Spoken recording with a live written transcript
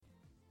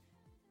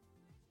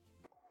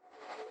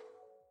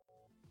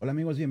Hola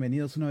amigos,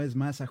 bienvenidos una vez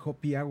más a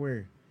Hopi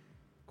Hour.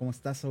 ¿Cómo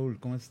estás, Saúl?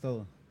 ¿Cómo has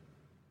estado?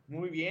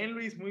 Muy bien,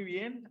 Luis, muy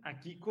bien.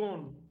 Aquí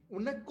con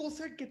una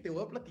cosa que te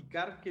voy a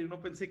platicar que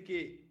no pensé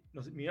que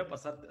me iba a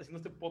pasar haciendo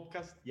este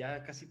podcast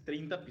ya casi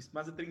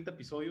más de 30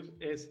 episodios.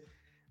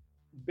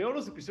 Veo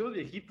los episodios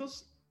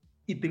viejitos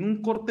y tengo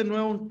un corte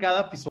nuevo en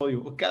cada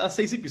episodio. O cada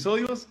 6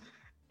 episodios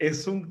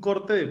es un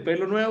corte de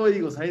pelo nuevo y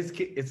digo, ¿sabes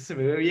qué? Este se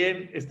me ve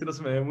bien, este no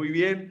se me ve muy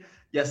bien.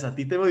 Y hasta a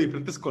ti te veo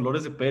diferentes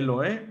colores de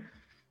pelo, ¿eh?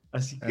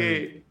 Así Eh,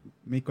 que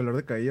Mi color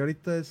de cabello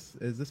ahorita es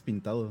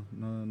despintado.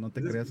 No te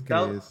es creas que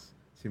despintado. es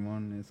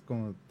Simón, es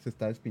como se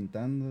está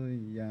despintando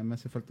y ya me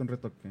hace falta un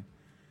retoque.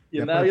 Y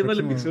Ya andaba para el viendo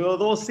el próximo, episodio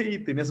 12 y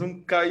tenías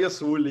un cabello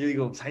azul. Y yo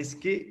digo, ¿sabes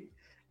qué?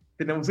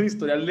 Tenemos un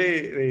historial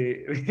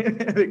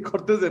de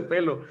cortes de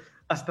pelo.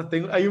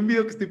 Hay un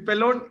video que estoy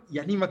pelón y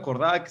ya ni me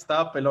acordaba que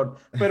estaba pelón.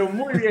 Pero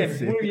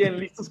sí. muy bien,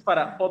 listos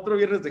para otro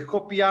viernes de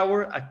Hopi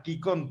Hour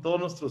aquí con todos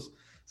nuestros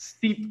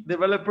Steve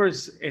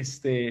developers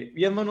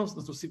viéndonos,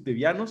 nuestros Steve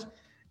devianos.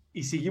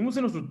 Y seguimos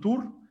en nuestro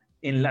tour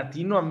en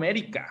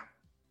Latinoamérica.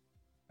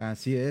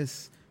 Así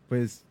es.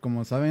 Pues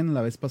como saben,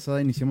 la vez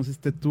pasada iniciamos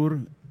este tour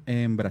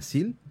en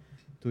Brasil.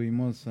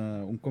 Tuvimos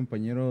a un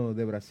compañero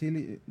de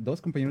Brasil,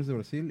 dos compañeros de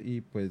Brasil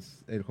y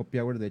pues el Hopi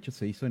Hour de hecho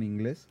se hizo en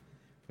inglés.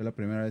 Fue la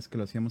primera vez que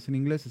lo hacíamos en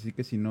inglés, así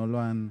que si no lo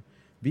han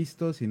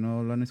visto, si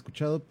no lo han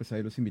escuchado, pues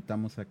ahí los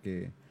invitamos a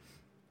que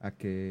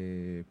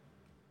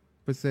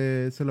pues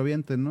se lo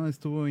avienten, ¿no?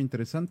 Estuvo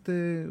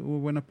interesante, hubo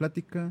buena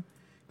plática.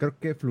 Creo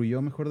que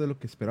fluyó mejor de lo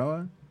que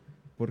esperaba,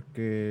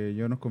 porque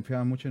yo no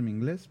confiaba mucho en mi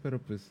inglés, pero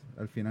pues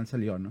al final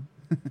salió, ¿no?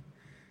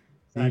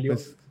 Y Salió.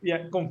 pues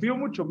Ya, confío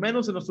mucho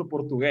menos en nuestro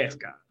portugués,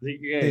 cara. Así sí,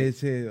 que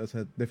sí, o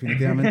sea,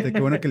 definitivamente, qué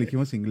bueno que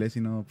elegimos inglés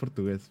y no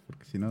portugués,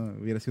 porque si no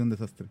hubiera sido un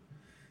desastre.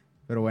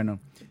 Pero bueno,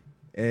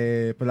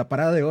 pues la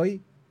parada de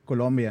hoy,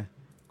 Colombia.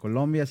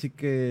 Colombia, así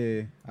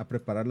que a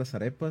preparar las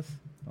arepas.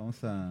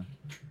 Vamos a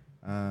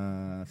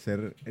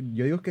hacer,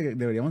 yo digo que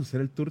deberíamos hacer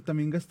el tour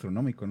también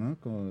gastronómico, ¿no?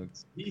 Como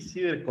sí, sí,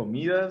 de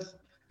comidas.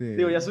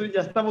 Digo, de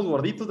ya estamos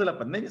gorditos de la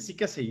pandemia, así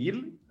que a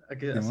seguirle, a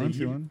Simón, seguir.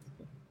 Simón.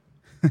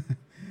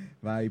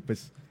 Va, y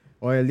pues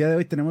hoy, el día de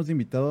hoy tenemos de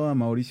invitado a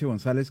Mauricio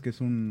González, que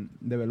es un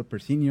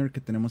developer senior que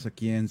tenemos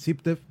aquí en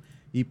Zipdev.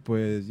 Y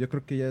pues yo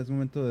creo que ya es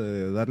momento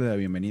de darle la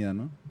bienvenida,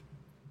 ¿no?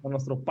 Con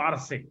nuestro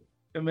parce.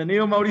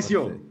 Bienvenido, Parce.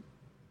 Mauricio.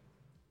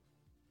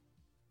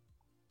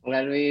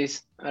 Hola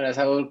Luis, hola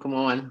Saúl,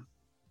 ¿cómo van?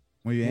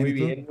 Muy bien, Muy ¿y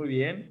tú? bien, muy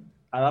bien.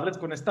 A darles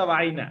con esta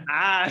vaina.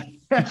 ¡Ah!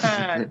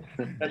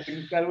 Ya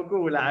tengo que el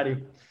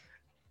vocabulario.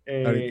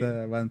 Eh,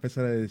 Ahorita va a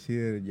empezar a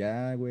decir,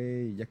 ya,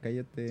 güey, ya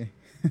cállate.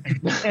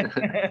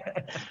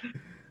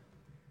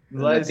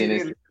 Nos va a No decir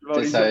tienes, el tú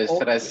Mauricio.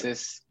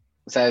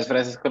 sabes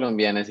frases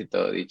colombianas y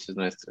todo, dichos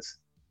nuestros.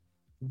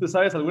 ¿Tú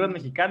sabes algunas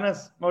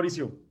mexicanas,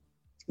 Mauricio?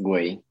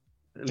 Güey,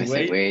 El ese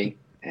güey.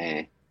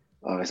 güey,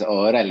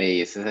 órale,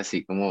 y eso es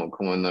así como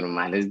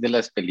normales de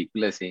las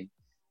películas, sí.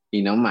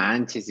 Y no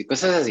manches, y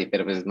cosas así,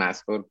 pero pues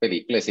más por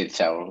películas y el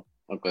chavo,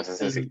 o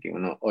cosas así El, que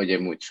uno oye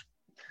mucho.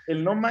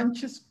 el no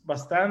manches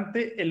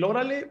bastante. El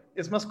órale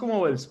es más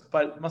como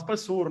más para el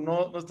sur,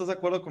 ¿no? ¿No estás de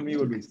acuerdo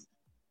conmigo, Luis?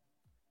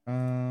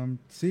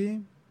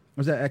 Sí,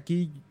 o sea,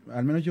 aquí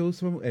al menos yo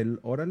uso el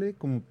órale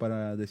como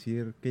para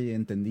decir que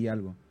entendí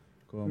algo.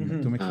 Como tú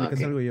Ujú. me Ah, explicas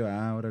ok. algo y yo,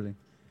 órale.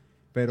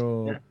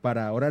 Pero Ya.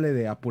 para órale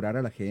de apurar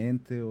a la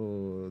gente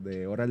o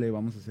de órale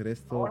vamos a hacer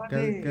esto,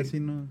 Órale. casi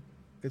no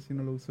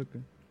lo uso acá.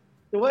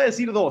 Te voy a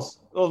decir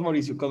dos,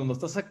 Mauricio. Cuando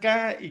estás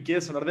acá y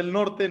quieres sonar del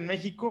norte en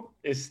México,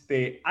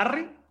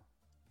 arre,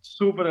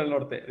 súper del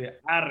norte, de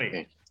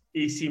arre, Ok.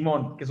 y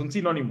Simón, que son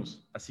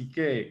sinónimos. Así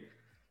que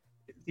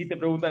si te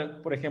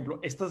preguntan, por ejemplo,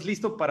 ¿estás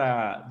listo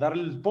para dar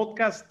el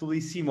podcast? Tú di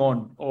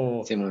Simón.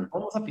 O Simón.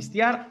 vamos a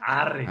pistear,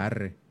 arre.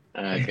 Arre,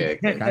 Ah, ok,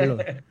 ok.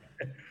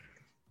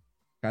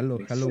 jalo,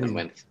 Listo, están Halloween.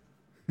 buenas.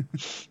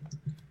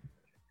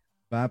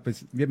 Va,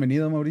 pues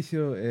bienvenido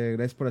Mauricio,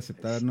 gracias por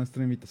aceptar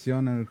nuestra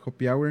invitación al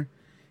Happy Hour.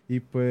 Y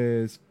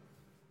pues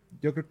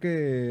yo creo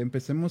que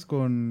empecemos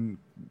con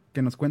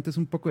que nos cuentes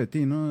un poco de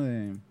ti, ¿no?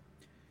 De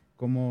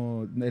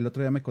cómo el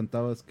otro día me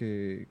contabas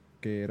que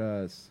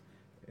eras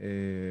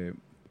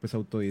pues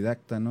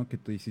autodidacta, ¿no? Que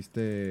tú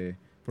hiciste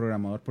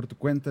programador por tu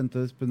cuenta,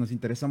 entonces pues nos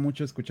interesa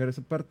mucho escuchar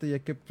esa parte, ya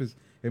que pues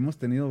hemos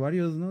tenido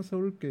varios, ¿no,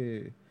 Saúl?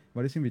 Que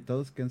varios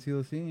invitados que han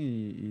sido así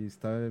y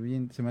está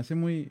bien, se me hace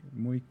muy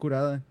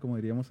curada, como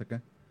diríamos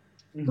acá.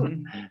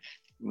 Ujú.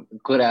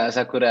 Curada,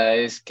 esa curada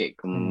es que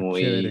como Como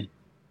chévere. muy...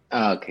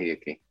 Ah, ok,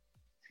 ok.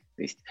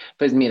 Listo.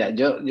 Pues mira,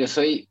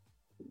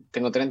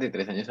 tengo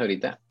 33 años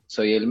ahorita,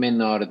 soy el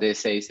menor de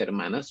 6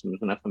 hermanos,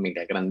 somos una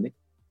familia grande.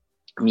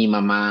 Mi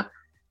mamá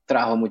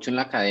trabajó mucho en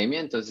la academia,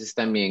 entonces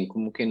también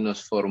como que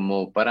nos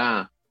formó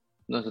para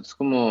nosotros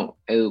como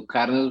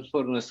educarnos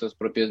por nuestros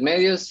propios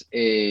medios.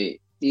 Y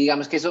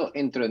digamos que eso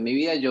entró en mi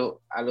vida,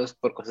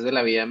 por cosas de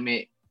la vida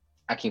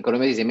aquí en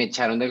Colombia se dice me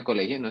echaron del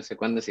colegio, no sé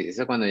cuándo se dice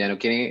eso, cuando ya no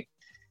quiere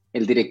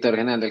el director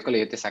general del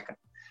colegio te saca.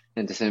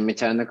 Entonces me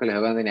echaron del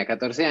colegio cuando tenía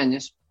 14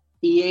 años.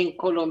 Y en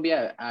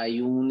Colombia hay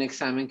un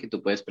examen que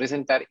tú puedes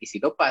presentar y si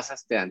lo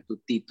pasas te dan tu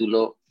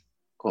título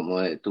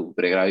como de tu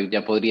pregrado y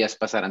ya podrías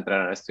pasar a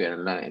entrar a estudiar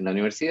en la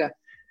universidad.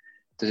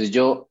 Entonces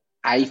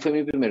ahí fue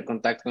mi primer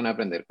contacto con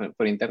aprender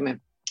por internet,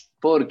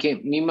 porque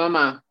mi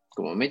mamá,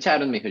 como me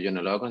echaron, me dijo, yo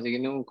no lo voy a conseguir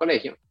en ningún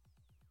colegio,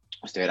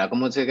 usted verá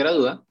cómo se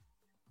gradúa,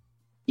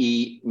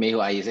 y me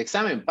dijo, ahí ese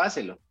examen,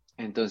 páselo.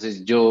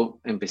 Entonces yo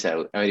empecé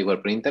a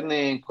averiguar por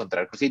internet,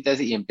 encontrar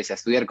cositas y empecé a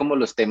estudiar como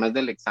los temas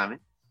del examen.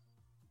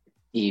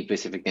 Y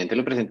pues efectivamente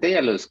lo presenté y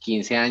a los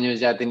 15 años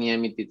ya tenía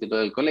mi título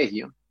del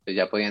colegio. Entonces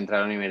ya podía entrar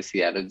a la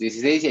universidad a los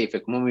 16 y ahí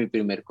fue como mi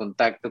primer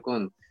contacto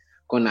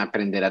con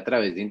aprender a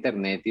través de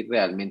internet y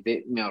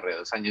realmente me ahorré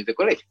 2 años de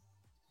colegio.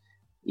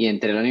 Y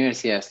entré a la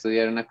universidad a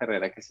estudiar una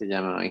carrera que se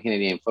llamaba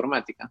Ingeniería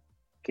Informática,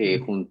 que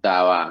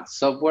juntaba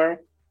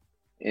software,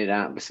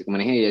 era pues, como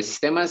una ingeniería de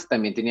sistemas,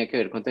 también tenía que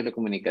ver con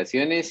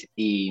telecomunicaciones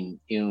y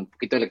un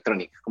poquito de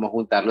electrónica, como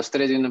juntar los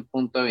tres de un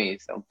punto de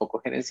vista un poco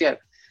gerencial.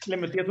 Le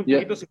metías un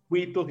poquito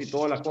circuitos y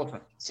toda la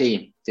cosa.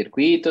 Sí,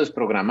 circuitos,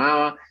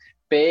 programaba,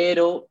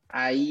 pero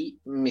ahí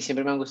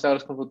siempre me han gustado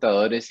los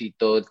computadores y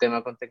todo el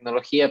tema con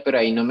tecnología, pero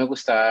ahí no me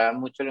gustaba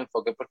mucho el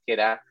enfoque porque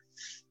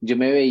yo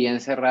me veía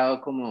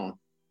encerrado como,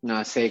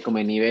 no sé, como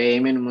en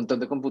IBM, en un montón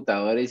de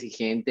computadores y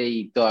gente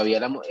y todavía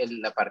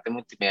la parte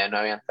multimedia no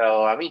había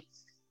entrado a mí.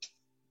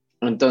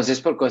 Entonces,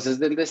 por cosas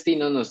del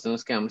destino, nosotros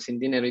nos quedamos sin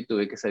dinero y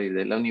tuve que salir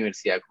de la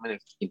universidad como en el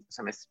 5.º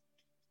semestre.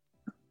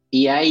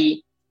 Y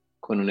ahí,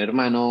 con un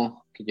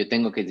hermano que yo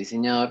tengo que es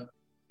diseñador,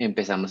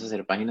 empezamos a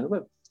hacer páginas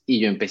web. Y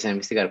yo empecé a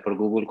investigar por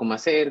Google cómo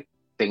hacer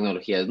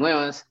tecnologías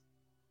nuevas.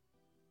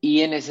 Y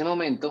en ese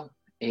momento,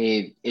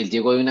 él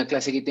llegó de una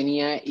clase que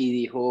tenía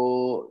y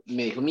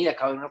me dijo, mira,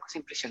 acabo de ver una cosa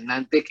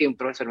impresionante que un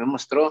profesor me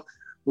mostró.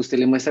 Usted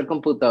le muestra al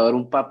computador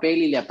un papel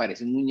y le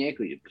aparece un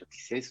muñeco. Y yo, ¿pero qué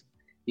es eso?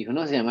 Dijo,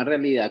 no, se llama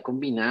realidad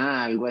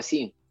combinada, algo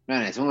así.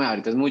 Bueno,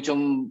 ahorita es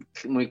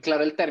muy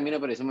claro el término,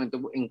 pero en ese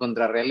momento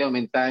encontrar realidad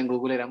aumentada en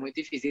Google era muy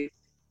difícil.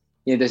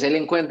 Y entonces él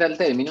encuentra el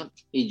término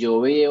y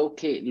yo veo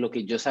que lo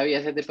que yo sabía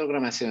hacer de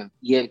programación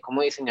y él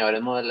como diseñador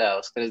de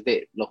modelados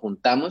 3D lo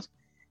juntamos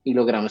y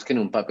logramos que en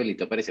un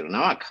papelito apareciera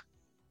una vaca.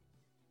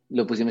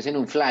 Lo pusimos en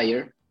un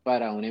flyer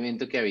para un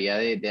evento que había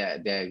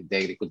de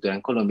agricultura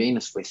en Colombia y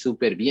nos fue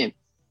súper bien.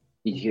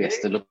 Y dije,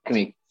 esto es lo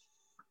que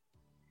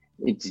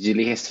yo le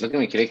dije, esto es lo que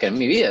me quiero dedicar en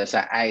mi vida, o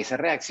sea, a esa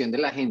reacción de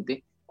la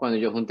gente cuando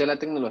yo junté la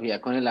tecnología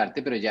con el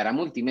arte, pero ya era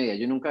multimedia.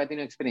 Yo nunca había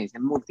tenido experiencia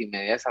en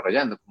multimedia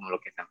desarrollando, como lo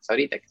que estamos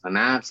ahorita, que son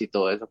apps y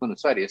todo eso con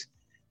usuarios.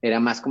 Era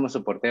más como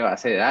soporte de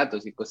base de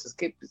datos y cosas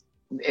que pues,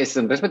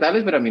 son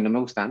respetables, pero a mí no me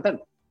gustaban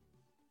tanto.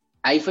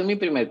 Ahí fue mi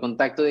primer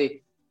contacto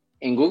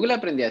en Google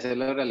aprendí a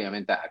hacerlo de realidad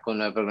aumentada con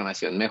la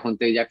programación. Me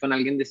junté ya con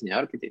alguien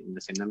diseñador que tiene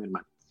una mi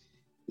hermano.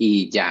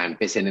 Y ya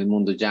empecé en el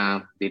mundo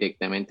ya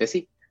directamente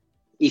así.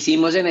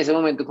 Hicimos en ese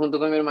momento junto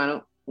con mi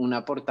hermano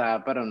una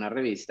portada para una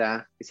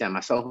revista que se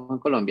llama Soho en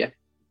Colombia,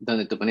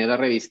 donde tú ponías la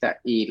revista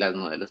y las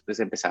modelos pues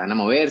empezaban a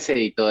moverse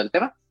y todo el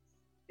tema.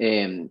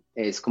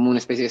 Es como una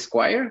especie de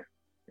Squire,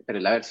 pero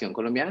es la versión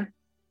colombiana,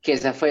 que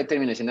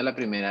terminó siendo la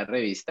primera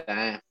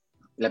revista,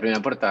 la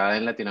primera portada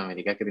en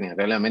Latinoamérica que tenía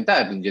realidad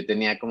aumentada. Yo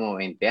tenía como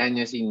 20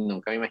 años y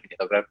nunca me imaginé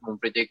lograr un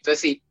proyecto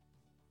así.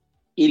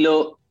 Y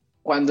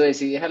cuando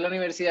decidí dejar la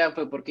universidad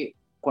fue porque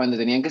cuando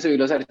tenían que subir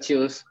los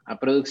archivos a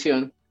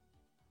producción,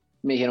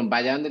 me dijeron,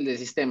 vaya donde el de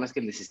sistemas,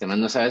 que el de sistemas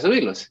no sabe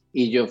subirlos.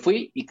 Y yo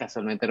fui y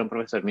casualmente era un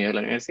profesor mío de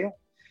la universidad.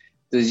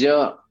 Entonces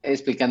yo,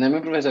 explicándome a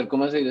mi profesor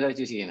cómo subir los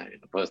archivos, y dije, no, yo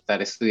no puedo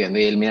estar estudiando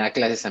y él me da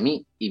clases a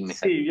mí.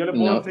 Sí, yo le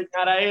puedo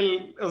enseñar a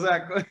él, o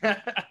sea...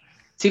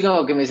 Sí,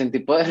 como que me sentí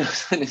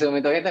poderoso en ese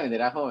momento, que también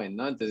era joven,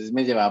 ¿no? Entonces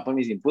me llevaba por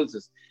mis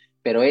impulsos.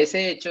 Pero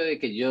ese hecho de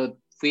que yo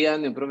fui a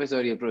donde un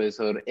profesor y el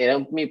profesor era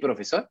mi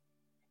profesor,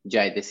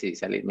 ya decidí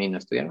salirme y no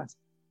estudiar más.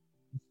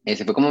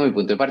 Ese fue como mi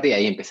punto de partida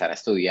y empezar a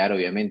estudiar,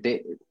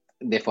 obviamente,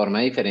 de forma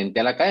diferente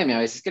a la academia.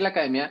 A veces que la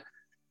academia,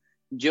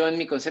 yo en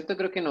mi concepto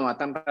creo que no va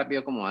tan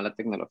rápido como va la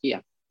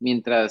tecnología.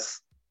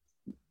 Mientras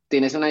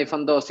tienes un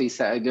iPhone 12 y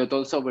salió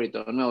todo el software y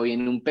todo nuevo,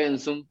 viene un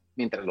pensum,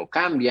 mientras lo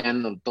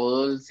cambian,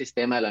 todo el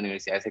sistema de la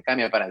universidad se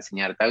cambia para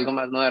enseñarte algo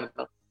más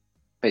moderno,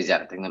 pues ya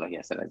la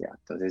tecnología se la lleva.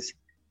 Entonces,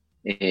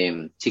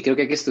 sí creo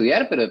que hay que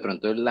estudiar, pero de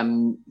pronto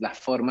la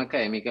forma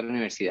académica de la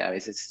universidad a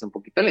veces es un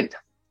poquito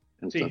lenta.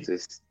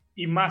 Entonces...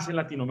 Sí. Y más en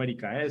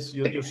Latinoamérica.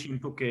 Yo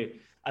siento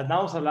que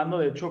andamos hablando,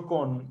 de hecho,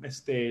 con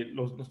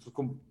nuestros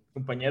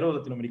compañeros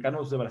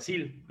latinoamericanos de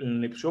Brasil en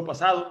el episodio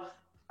pasado.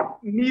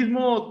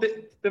 Mismo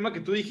tema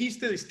que tú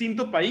dijiste,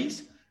 distinto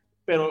país,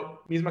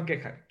 pero misma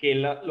queja, que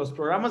los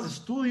programas de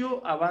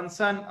estudio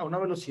avanzan a una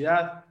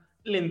velocidad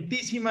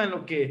lentísima en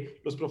lo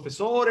que los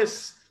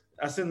profesores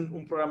hacen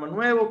un programa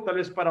nuevo, tal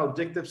vez para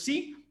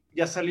Objective-C,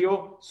 ya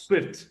salió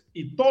Swift.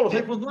 Y todos los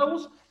iPhones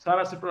nuevos se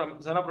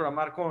van a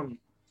programar con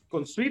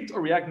Swift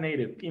o React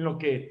Native. Y en lo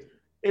que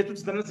esto te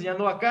están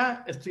enseñando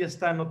acá, esto ya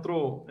está en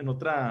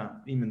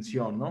otra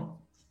dimensión,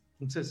 ¿no?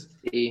 Entonces...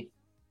 Sí.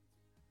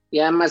 Y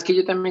además que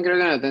yo también creo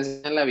que no te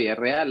enseñan la vida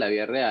real. La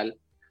vida real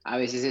a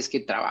veces es que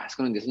trabajas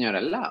con un diseñador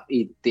al lado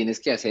y tienes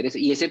que hacer eso.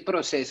 Y ese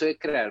proceso de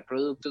crear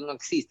productos no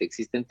existe.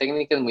 Existen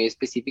técnicas muy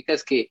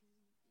específicas que,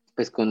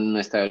 pues con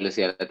nuestra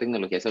velocidad, la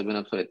tecnología se vuelven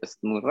obsoletas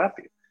muy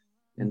rápido.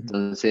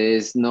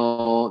 Entonces,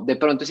 no, de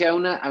pronto sí había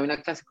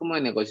una clase como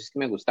de negocios que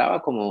me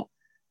gustaba, como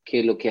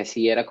que lo que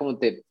hacía era como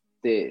te,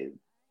 te,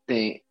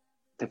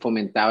 te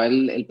fomentaba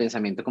el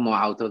pensamiento como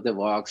out of the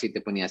box y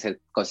te ponía a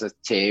hacer cosas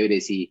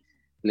chéveres y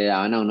le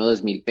daban a uno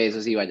 2.000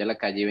 pesos y vaya a la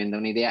calle y venda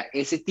una idea.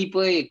 Ese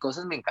tipo de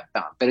cosas me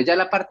encantaban, pero ya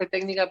la parte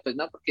técnica, pues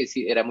no, porque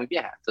sí, era muy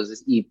vieja.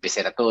 Entonces, y pues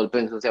era todo el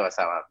pensum se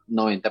basaba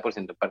 90%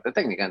 en parte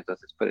técnica,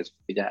 entonces por eso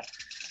que ya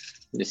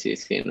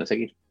decidí no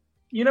seguir.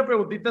 Y una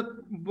preguntita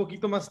un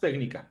poquito más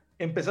técnica.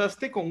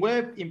 Empezaste con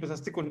web y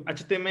empezaste con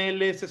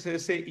HTML,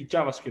 CSS y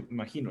JavaScript,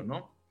 imagino,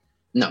 ¿no?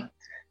 No,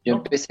 yo ¿No?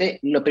 empecé,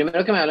 lo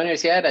primero que me dio la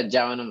universidad era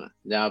Java nomás,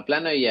 Java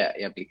plano y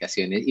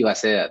aplicaciones y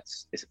base de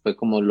datos. Eso fue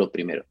como lo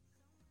primero.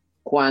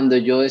 Cuando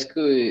yo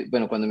descubrí,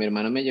 bueno, cuando mi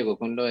hermano me llegó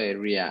con lo de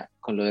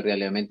con lo de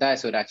realidad aumentada,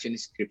 eso era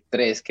ActionScript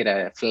 3, que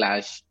era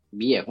Flash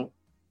viejo,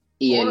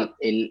 y Ahora,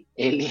 el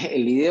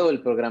IDE,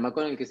 el programa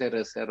con el que se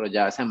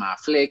desarrollaba se llamaba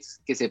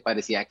Flex, que se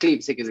parecía a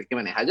Eclipse, que es el que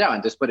maneja Java.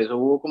 Entonces, por eso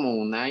hubo como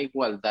una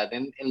igualdad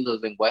en los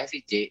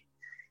lenguajes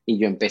y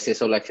yo empecé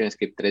solo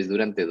ActionScript 3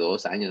 durante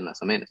 2 años más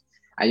o menos.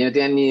 Ahí yo no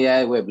tenía ni idea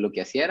de web, lo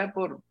que hacía era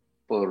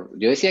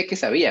yo decía que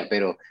sabía,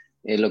 pero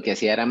lo que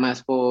hacía era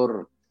más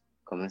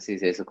 ¿cómo se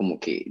dice eso? Como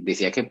que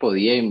decía que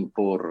podía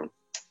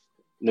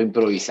lo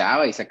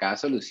improvisaba y sacaba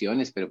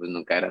soluciones, pero pues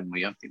nunca eran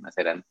muy óptimas,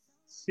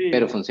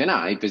 pero sí.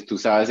 funcionaba. Y pues tú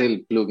usabas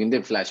el plugin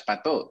de Flash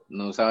para todo,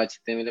 no usaba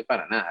HTML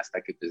para nada,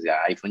 hasta que pues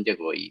ya iPhone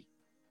llegó y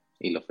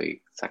lo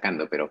fue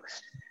sacando,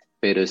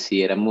 pero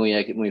sí era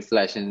muy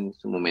Flash en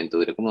su momento,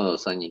 duré como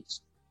 2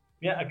 años.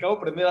 Mira, acabo de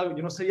aprender algo.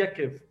 Yo no sabía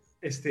que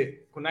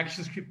con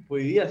ActionScript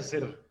podías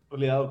hacer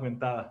realidad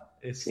aumentada.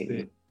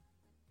 Sí,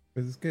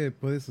 Pues es que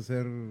puedes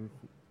hacer,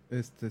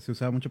 se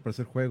usaba mucho para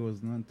hacer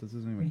juegos, ¿no?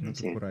 Entonces me imagino que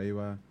sí. por ahí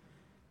va.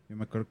 Yo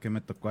me acuerdo que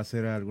me tocó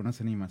hacer algunas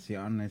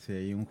animaciones y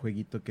hay un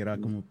jueguito que era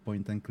como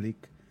point and click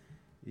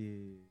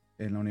y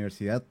en la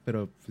universidad,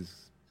 pero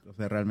pues, o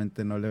sea,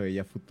 realmente no le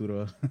veía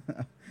futuro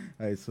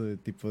a ese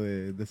tipo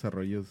de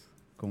desarrollos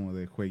como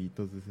de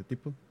jueguitos de ese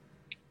tipo.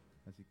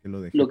 Así que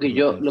lo dejé por lo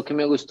Lo pronto. que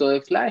me gustó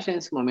de Flash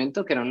en su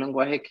momento, que era un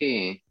lenguaje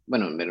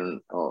bueno,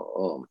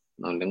 no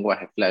un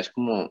lenguaje Flash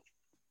como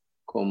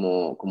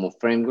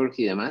framework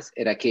y demás,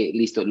 era que,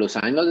 listo, lo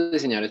saben los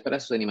diseñadores para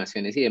sus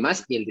animaciones y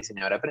demás, y el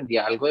diseñador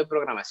aprendía algo de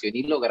programación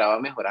y lograba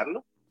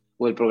mejorarlo,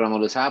 o el programa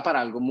lo usaba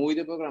para algo muy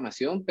de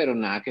programación, pero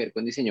nada que ver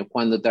con diseño.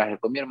 Cuando trabajé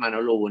con mi hermano,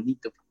 lo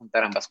bonito fue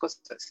juntar ambas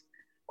cosas.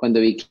 Cuando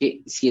vi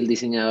que si el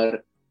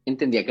diseñador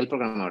entendía que el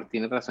programador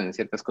tiene razón en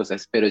ciertas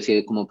cosas, pero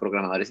si como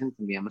programadores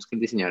entendíamos que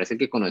el diseñador es el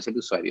que conoce el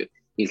usuario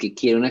y el que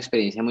quiere una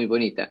experiencia muy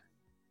bonita,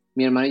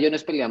 mi hermano y yo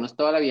nos peleamos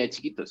toda la vida de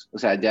chiquitos, o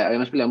sea, ya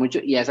habíamos peleado mucho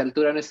y a esa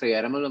altura de nuestra vida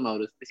éramos los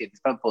maduros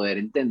suficientes para poder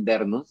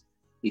entendernos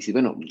y decir,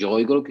 bueno, yo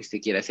oigo lo que usted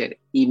quiere hacer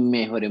y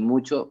mejoré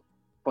mucho,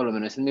 por lo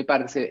menos en mi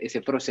parte,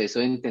 ese proceso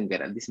de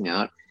entender al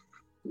diseñador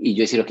y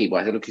yo decir, ok, voy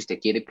a hacer lo que usted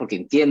quiere porque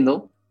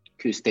entiendo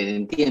que usted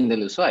entiende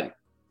al usuario.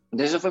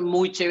 Entonces eso fue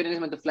muy chévere en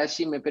ese momento. Flash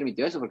sí me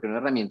permitió eso porque era una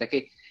herramienta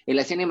que él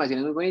hacía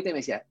animaciones muy bonitas y me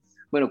decía,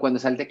 bueno, cuando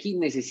salte aquí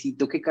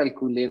necesito que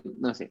calcule,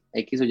 no sé,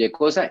 X o Y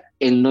cosa.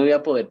 Él no iba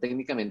a poder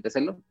técnicamente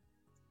hacerlo,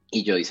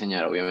 y yo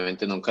diseñar,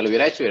 obviamente nunca lo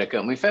hubiera hecho, hubiera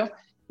quedado muy feo,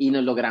 y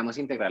nos logramos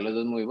integrar los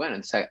dos muy bueno.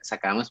 Entonces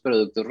sacábamos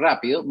productos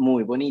rápidos,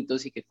 muy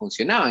bonitos y que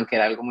funcionaban, que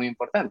era algo muy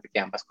importante, que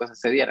ambas cosas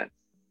se dieran.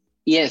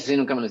 Y eso sí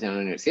nunca me lo enseñaron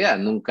en la universidad,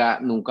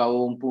 nunca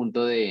hubo un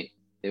punto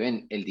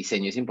ven, el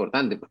diseño es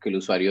importante porque el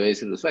usuario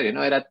es el usuario,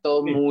 ¿no? Era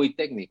todo Sí, muy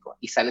técnico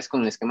y sales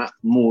con un esquema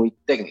muy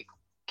técnico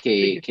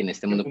sí, que en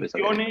este que mundo pues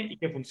obviamente. funcione y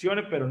que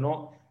funcione, pero no,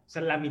 o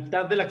sea, la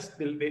mitad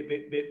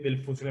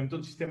del funcionamiento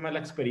del sistema es la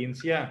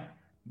experiencia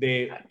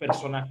de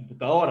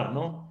persona-computadora,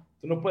 ¿no?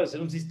 Tú no puedes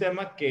hacer un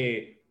sistema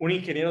que un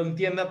ingeniero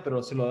entienda,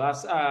 pero se lo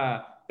das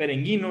a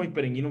Perenguino y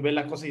Perenguino ve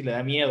la cosa y le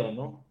da miedo,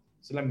 ¿no? O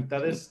sea, la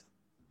mitad Sí. es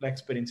la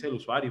experiencia del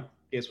usuario,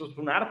 que eso es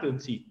un arte en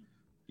sí.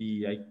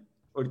 Y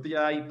ahorita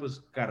ya hay pues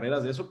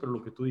carreras de eso, pero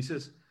lo que tú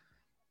dices,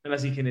 en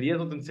las ingenierías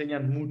no te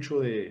enseñan mucho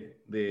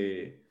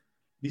de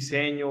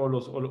diseño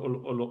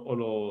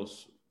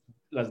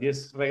las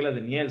 10 reglas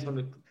de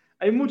Nielsen.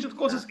 Hay muchas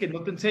cosas Ah. que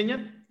no te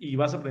enseñan y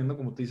vas aprendiendo,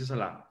 como te dices, a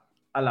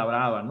la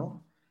brava,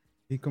 ¿no?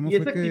 ¿Y cómo Y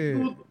fue esa que...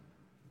 actitud,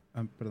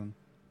 Ah, perdón.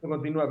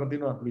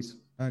 continúa,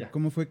 Luis. Ah, Ya.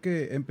 ¿cómo fue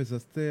que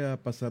empezaste a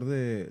pasar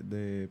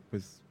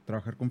pues,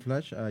 trabajar con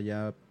Flash a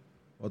ya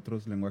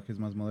otros lenguajes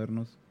más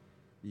modernos?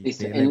 ¿Y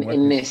Listo. qué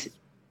lenguajes?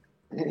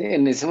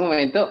 En ese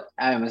momento,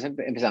 además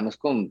empezamos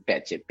con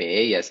PHP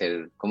y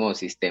hacer como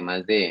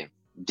sistemas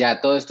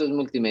ya todos estos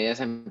multimedias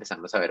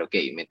empezamos a ver, ok,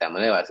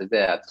 metámosle bases de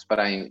datos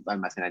para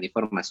almacenar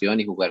información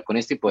y jugar con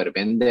esto y poder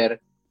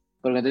vender,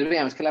 porque entonces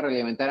veíamos que la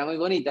realidad era muy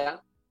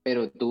bonita,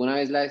 pero tú una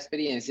vez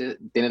tienes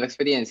la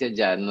experiencia,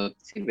 ya no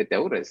siempre te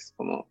aburres,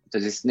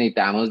 entonces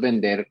necesitábamos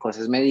vender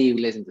cosas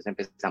medibles, entonces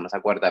empezamos a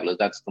guardar los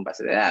datos con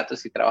bases de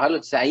datos y trabajarlos,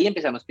 entonces ahí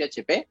empezamos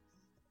PHP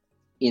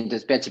y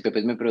entonces PHP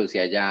pues me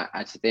producía ya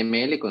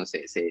HTML con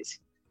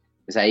CSS.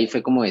 Pues ahí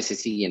fue como ese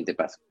siguiente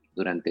paso,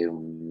 durante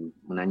un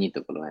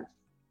añito por lo menos.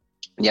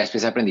 Ya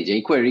después aprendí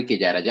jQuery, que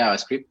ya era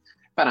JavaScript,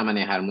 para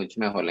manejar mucho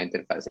mejor la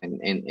interfaz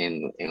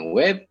en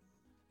web.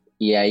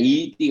 Y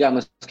ahí,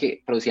 digamos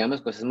que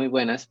producíamos cosas muy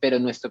buenas, pero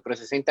nuestro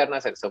proceso interno de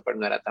hacer software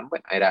no era tan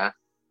bueno.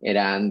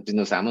 Pues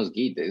no usábamos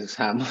Git,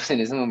 usábamos en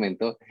ese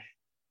momento,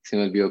 se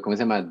me olvidó cómo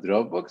se llama,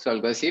 Dropbox o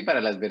algo así,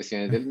 para las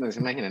versiones del, no se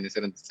imaginan, eso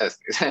era un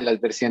desastre. O sea,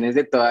 las versiones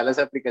de todas las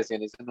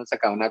aplicaciones, uno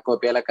sacaba una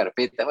copia de la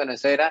carpeta. Bueno,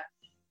 eso era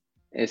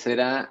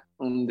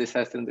un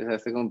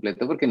desastre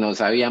completo, porque no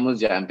sabíamos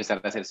ya empezar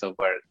a hacer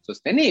software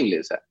sostenible,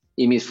 o sea,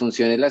 y mis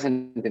funciones las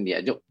entendía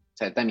yo. O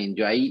sea, también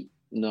yo ahí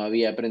no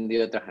había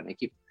aprendido a trabajar en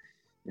equipo.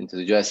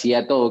 Entonces yo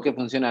hacía todo que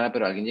funcionara,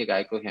 pero alguien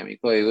llegaba y cogía mi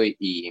código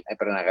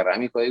perdón, agarraba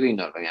mi código y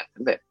no lo iba a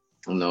entender.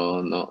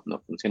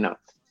 No funcionaba.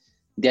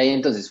 De ahí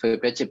entonces fue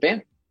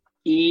PHP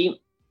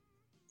y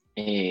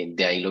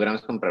de ahí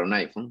logramos comprar un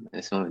iPhone. En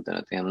ese momento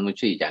no teníamos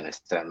mucho y ya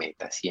nuestra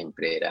meta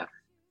siempre era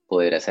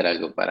poder hacer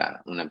algo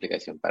para una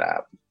aplicación para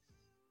Apple.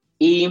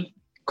 Y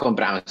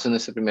compramos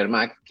nuestro primer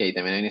Mac, que ahí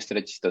también hay una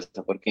historia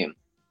chistosa porque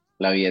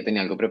la vida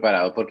tenía algo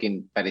preparado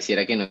porque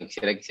pareciera que no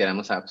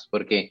quisiéramos apps,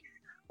 porque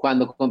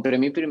cuando compré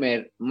mi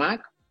primer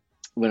Mac,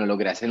 bueno,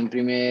 logré hacer un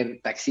primer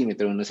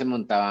taxímetro. Uno se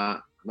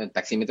montaba, bueno,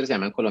 taxímetro se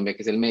llama en Colombia,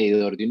 que es el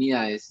medidor de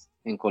unidades.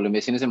 En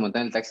Colombia, si uno se monta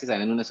en el taxi,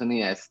 salen unas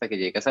unidades hasta que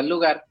llegas al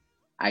lugar,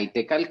 ahí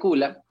te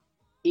calcula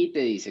y te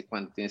dice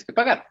cuánto tienes que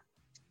pagar.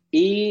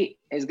 Y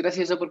es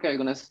gracioso porque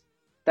algunos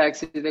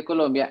taxis de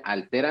Colombia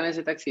alteran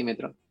ese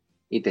taxímetro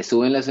y te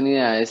suben las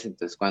unidades.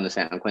 Entonces, cuando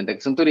se dan cuenta que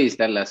es un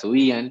turista, la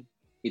subían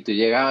y tú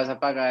llegabas a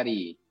pagar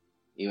y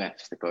bueno,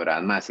 pues te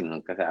cobraban más y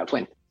nunca se daba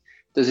cuenta.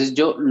 Entonces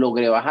yo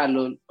logré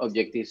bajarlo.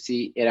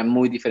 Objective-C era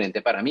muy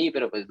diferente para mí,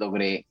 pero pues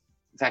logré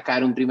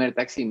sacar un primer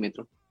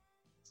taxímetro.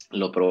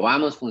 Lo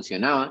probamos,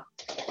 funcionaba.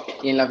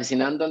 Y en la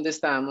oficina en donde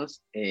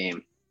estábamos,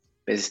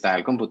 pues estaba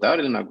el computador,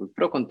 el MacBook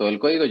Pro con todo el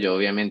código. Yo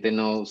obviamente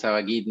no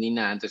usaba Git ni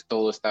nada, entonces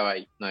todo estaba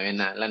ahí, no había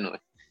nada en la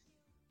nube.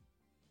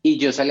 Y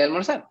yo salí a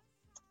almorzar.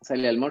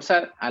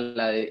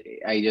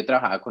 Ahí yo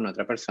trabajaba con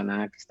otra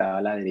persona que estaba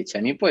a la derecha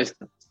de mi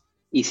puesto.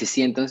 Y se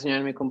sienta un señor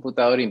en mi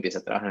computador y empieza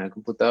a trabajar en el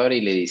computador y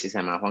le dice, se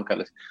llama Juan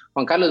Carlos.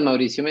 Juan Carlos,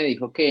 Mauricio me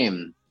dijo que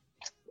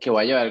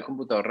voy a llevar el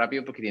computador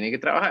rápido porque tiene que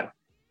trabajar.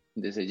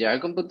 Entonces lleva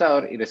el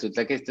computador y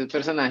resulta que este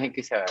personaje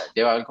que se había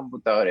llevado el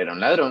computador era un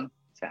ladrón,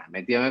 se había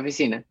metido a mi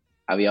oficina,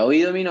 había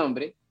oído mi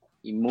nombre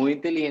y muy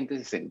inteligente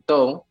se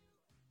sentó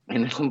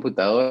en el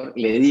computador,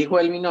 le dijo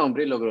a él mi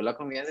nombre, logró la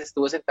confianza,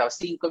 estuvo sentado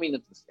 5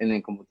 minutos en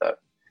el computador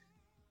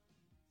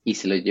y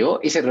se lo llevó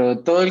y se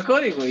robó todo el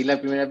código y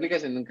la primera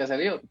aplicación nunca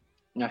salió.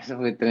 Eso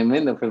fue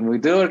tremendo, fue muy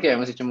duro porque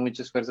habíamos hecho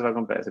mucho esfuerzo para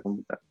comprar ese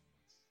computador.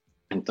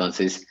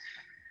 Entonces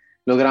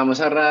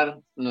logramos ahorrar,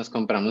 nos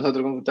compramos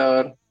otro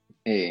computador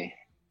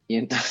y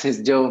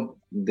entonces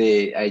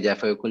ahí ya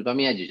fue culpa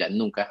mía, yo ya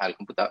nunca dejaba el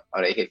computador,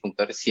 ahora dije el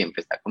computador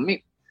siempre está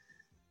conmigo.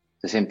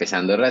 Entonces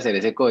empezando a rehacer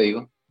ese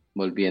código,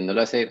 volviéndolo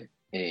a hacer,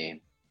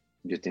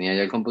 yo tenía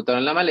ya el computador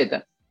en la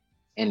maleta.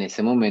 En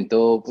ese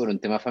momento, por un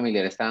tema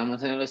familiar,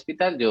 estábamos en el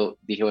hospital. Yo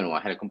dije, bueno, voy a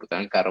dejar el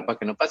computador en el carro para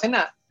que no pase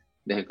nada.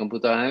 Dejé el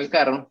computador en el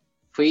carro,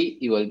 fui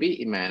y volví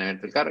y me habían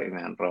abierto el carro y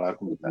me han robado el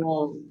computador.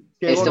 No,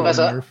 Esto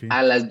pasó Murphy.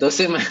 a las 2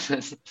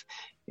 semanas.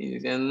 Y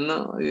decían,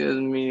 no, Dios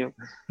mío.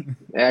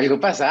 Algo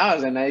pasaba, o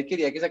sea, nadie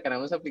quería que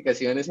sacáramos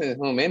aplicaciones en ese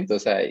momento, o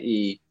sea,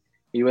 y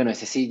bueno,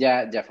 ese sí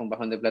ya fue un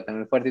bajón de plata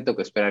muy fuerte y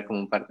tocó esperar como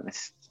un par de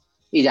meses.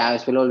 Y ya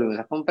después lo volvimos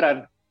a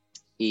comprar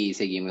y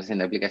seguimos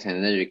haciendo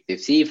aplicaciones de Objective.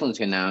 Sí,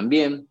 funcionaban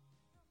bien,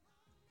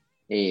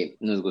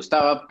 nos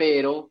gustaba,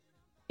 pero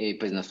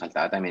pues nos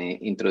faltaba también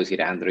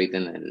introducir Android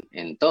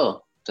en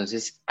todo.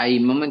 Entonces ahí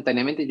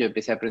momentáneamente yo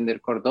empecé a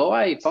aprender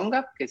Cordova y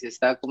PhoneGap, que es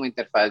esta como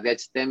interfaz de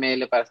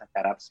HTML para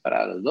sacar apps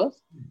para los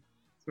dos.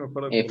 me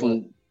acuerdo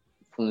de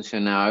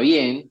Funcionaba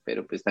bien,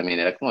 pero pues también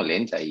era como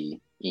lenta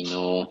y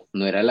no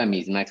era la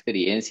misma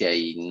experiencia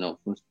y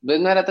pues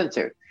no era tan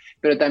chévere.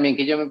 Pero también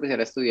que yo me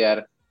pusiera a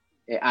estudiar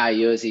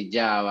iOS y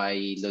Java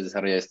y los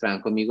desarrolladores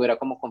estaban conmigo, era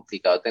como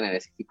complicado tener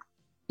ese equipo.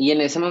 Y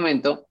en ese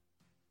momento,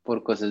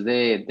 por cosas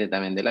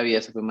también de la vida,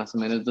 eso fue más o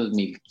menos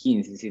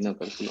 2015, si no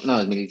calculo, no,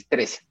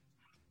 2013.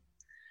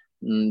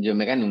 Yo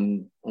me gané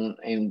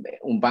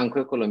un banco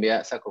de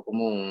Colombia, sacó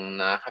como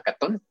una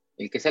hackathon.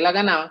 El que se la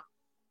ganaba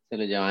se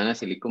lo llevaban a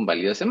Silicon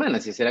Valley 2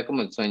 semanas y ese era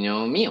como el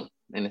sueño mío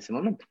en ese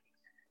momento.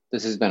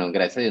 Entonces, bueno,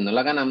 gracias a Dios no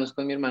la ganamos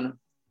con mi hermano,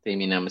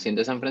 terminamos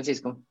siendo San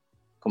Francisco,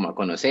 como a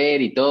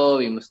conocer y todo,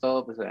 vimos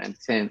todo, pues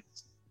obviamente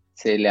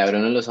se le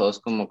abrieron los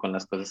ojos como con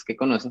las cosas que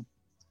conocen.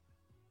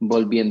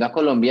 Volviendo a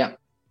Colombia,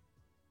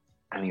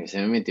 a mí se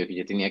me metió que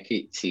yo tenía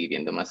que seguir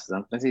viendo más a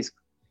San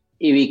Francisco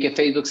y vi que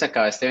Facebook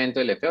sacaba este evento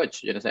del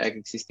F8, yo no sabía que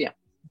existía.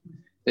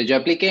 Entonces yo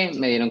apliqué,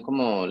 me dieron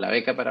como la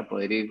beca para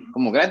poder ir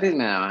como gratis,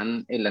 me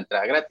daban la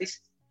entrada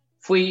gratis.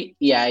 Fui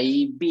y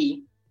ahí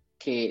vi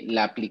que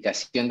la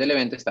aplicación del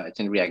evento estaba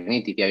hecha en React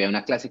Native y había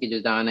una clase que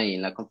ellos daban ahí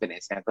en la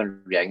conferencia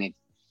con React Native.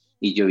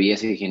 Y yo vi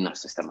eso y dije, no,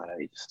 esto está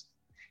maravilloso.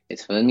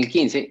 Eso fue en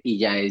 2015 y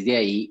ya desde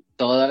ahí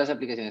todas las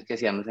aplicaciones que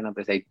hacíamos en la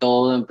empresa y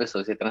todo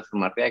empezó a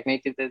transformar React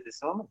Native desde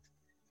ese momento.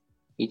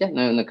 Y ya,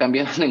 no he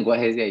cambiado el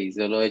lenguaje desde ahí,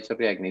 solo he hecho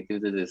React Native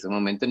desde ese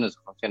momento y nos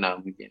ha funcionado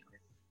muy bien.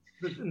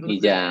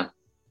 Y ya.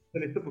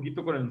 Saliste un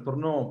poquito con el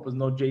entorno, pues,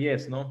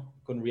 Node.js, ¿no?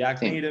 Con React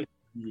Sí. Native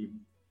y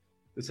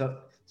O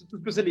sea, tu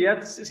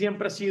especialidad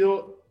siempre ha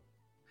sido,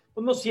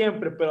 pues no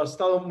siempre, pero has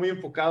estado muy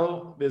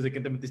enfocado desde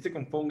que te metiste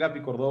con PhoneGap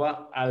y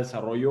Cordova a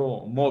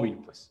desarrollo móvil,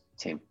 pues.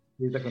 Sí.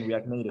 Ahorita con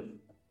React Native.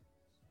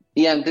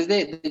 Y antes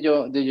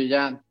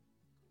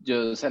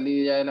yo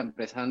salí ya de la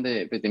empresa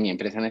pues, de mi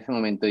empresa en ese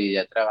momento y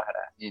ya trabajara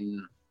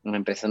en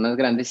empresas más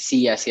grandes,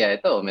 sí hacía de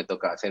todo. Me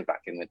tocaba hacer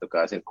backend, me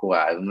tocaba hacer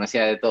QA, no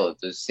hacía de todo.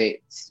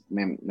 Entonces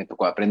me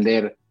tocó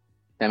aprender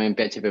también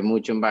PHP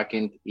mucho en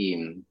backend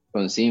y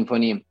con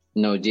Symfony,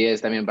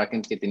 Node.js también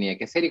backend que tenía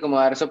que hacer y como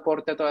dar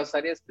soporte a todas las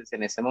áreas, pues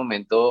en ese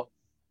momento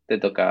te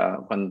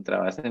tocaba, cuando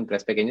trabajas en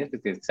empresas pequeñas,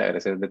 pues tienes que saber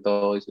hacer de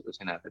todo y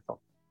solucionar de todo.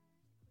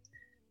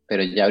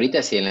 Pero ya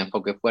ahorita sí el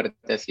enfoque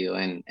fuerte ha sido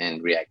en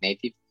React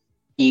Native.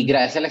 Y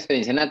gracias a la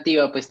experiencia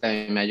nativa, pues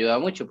también me ha ayudado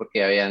mucho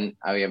porque hay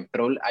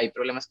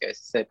problemas que a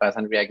veces se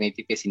pasan en React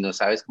Native que si no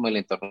sabes como el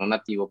entorno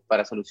nativo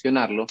para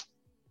solucionarlo,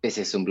 pues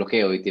es un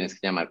bloqueo y tienes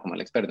que llamar como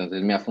al experto.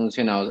 Entonces me ha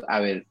funcionado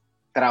haber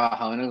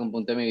trabajado en algún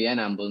punto de mi vida en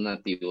ambos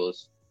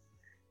nativos,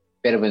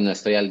 pero pues no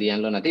estoy al día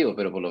en lo nativo,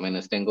 pero por lo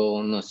menos tengo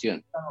una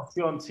noción. La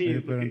noción, sí, Oye,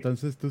 pero porque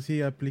entonces tú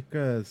sí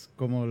aplicas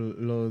como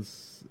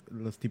los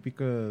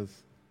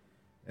típicos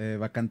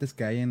vacantes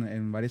que hay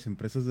en varias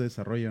empresas de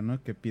desarrollo,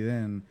 ¿no? Que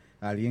piden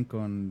a alguien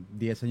con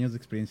 10 años de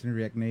experiencia en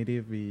React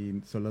Native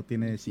y solo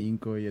tiene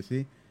 5 y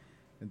así.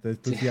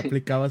 Entonces tú sí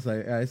aplicabas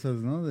a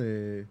esas, ¿no?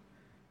 De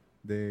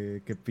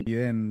que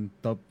piden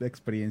top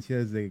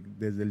experiencia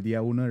desde el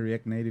día uno de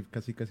React Native,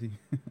 casi, casi.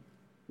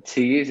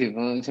 Sí, sí,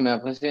 sí me ha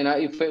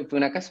funcionado y fue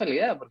una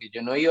casualidad porque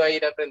yo no iba a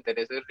ir a aprender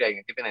eso de React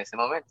Native en ese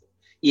momento.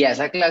 Y a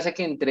esa clase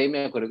que entré,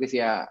 me acuerdo que se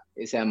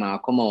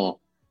llamaba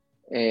como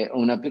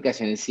una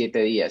aplicación en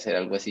 7 días, era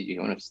algo así. Yo dije,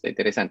 bueno, esto está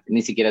interesante.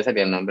 Ni siquiera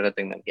sabía el nombre de la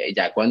tecnología. Y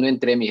ya cuando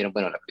entré me dijeron,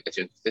 bueno, la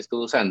aplicación que usted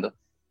estuvo usando,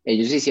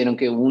 ellos hicieron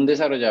que un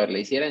desarrollador la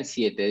hiciera en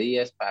 7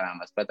 días para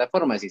ambas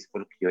plataformas y eso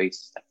fue lo que yo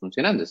hice, está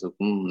funcionando, eso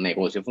como un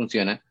negocio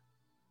funciona.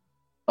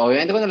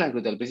 Obviamente cuando la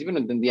ejecuté al principio no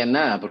entendía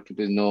nada porque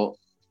pues no,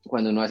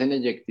 cuando no hacen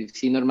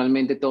Objective-C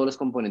normalmente todos los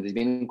componentes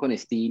vienen con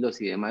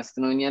estilos y demás,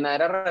 no venía nada,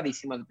 era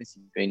rarísimo al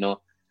principio y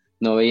no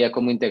veía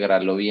cómo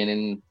integrarlo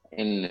bien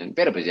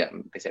pero pues ya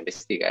empecé a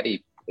investigar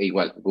y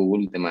igual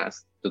Google,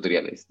 demás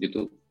tutoriales,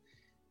 YouTube,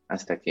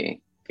 hasta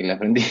que le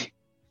aprendí.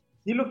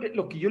 sí,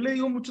 lo que yo le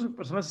digo a muchas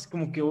personas es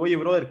como que, oye,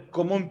 brother,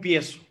 ¿cómo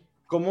empiezo?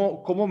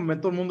 ¿Cómo me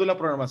meto al mundo de la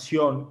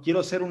programación? Quiero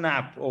hacer una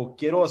app o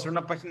quiero hacer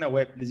una página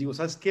web. Les digo,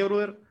 ¿sabes qué,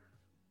 brother?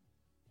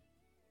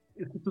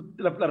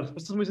 La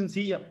respuesta es muy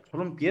sencilla,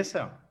 solo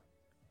empieza.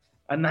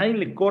 A nadie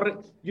le corre.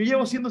 Yo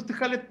llevo haciendo este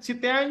jale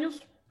 7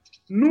 años,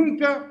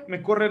 nunca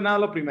me corre nada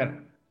la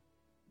primera.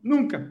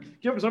 Nunca.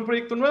 Quiero empezar un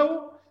proyecto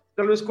nuevo,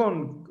 tal vez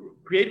con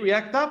Create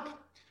React App,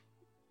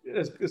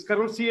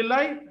 descargo el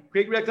CLI,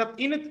 Create React App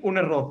Init, un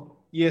error.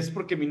 Y es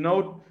porque mi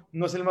Node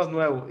no es el más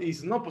nuevo. Y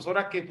dices, no, pues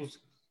ahora que,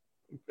 pues,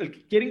 el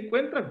que quiere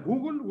encuentra,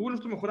 Google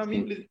es tu mejor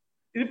amigo. Sí.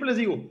 Y siempre les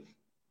digo,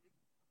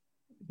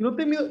 no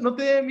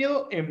te dé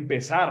miedo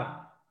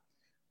empezar,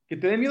 que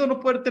te dé miedo no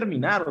poder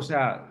terminar. O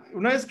sea,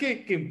 una vez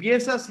que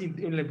empiezas y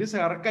le empiezas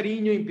a agarrar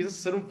cariño y empiezas a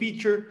hacer un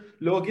feature,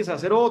 luego quieres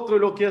hacer otro, y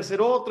luego quieres hacer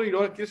otro, y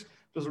luego quieres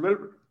resolver.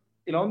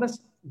 Y la onda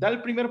es dar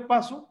el primer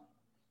paso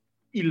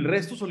y el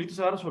resto solito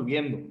se va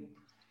resolviendo.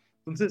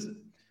 Entonces,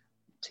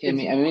 Sí, a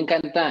mí me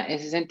encanta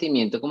ese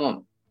sentimiento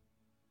como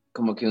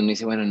que uno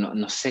dice, bueno,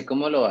 no sé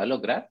cómo lo va a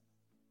lograr,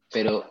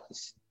 pero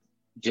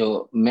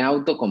yo me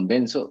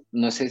autoconvenzo,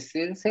 no sé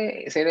si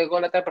ser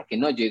ególatra, porque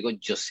no, yo digo,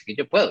 yo sé que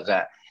yo puedo, o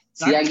sea,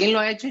 si alguien lo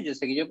ha hecho, yo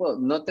sé que yo puedo,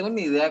 no tengo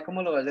ni idea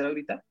cómo lo va a hacer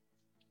ahorita,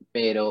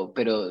 pero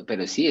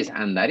sí, es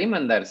andar y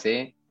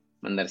mandarse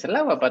al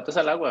agua, patos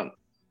al agua,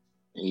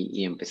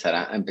 y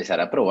empezar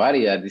a probar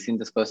y dar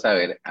distintas cosas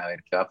a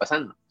ver qué va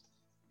pasando.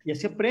 y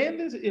así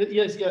aprendes y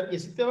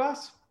así te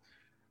vas.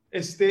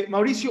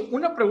 Mauricio,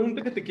 una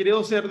pregunta que te quiero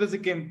hacer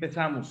desde que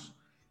empezamos.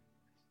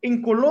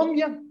 En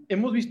Colombia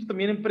hemos visto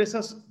también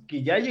empresas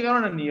que ya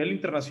llegaron a nivel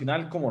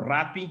internacional como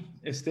Rappi.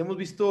 Hemos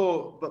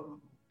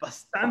visto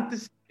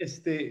bastantes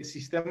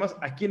sistemas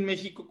aquí en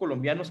México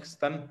colombianos que se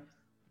están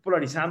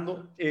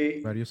polarizando.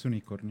 Varios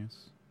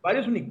unicornios.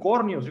 Varios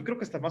unicornios. Yo creo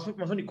que hasta más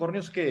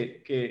unicornios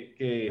México.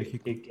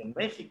 que en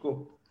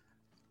México.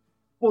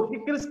 ¿Por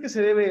qué crees que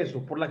se debe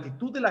eso? ¿Por la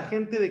actitud de la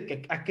gente de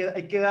que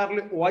hay que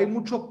darle o hay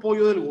mucho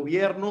apoyo del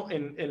gobierno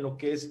en lo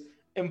que es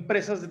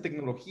empresas de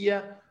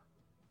tecnología?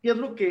 ¿Qué es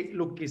lo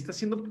que está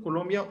haciendo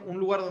Colombia un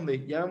lugar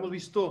donde ya hemos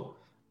visto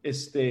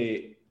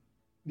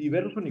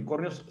diversos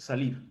unicornios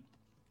salir?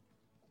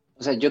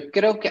 O sea, yo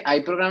creo que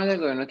hay programas del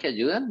gobierno que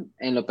ayudan.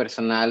 En lo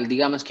personal,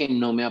 digamos que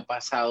no me ha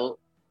pasado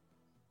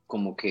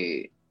como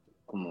que,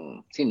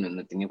 sí, no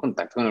he tenido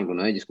contacto con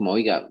alguno de ellos, como,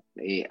 oiga,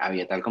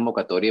 había tal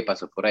convocatoria y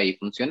pasó por ahí,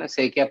 funciona.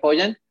 Sé que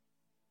apoyan,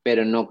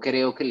 pero no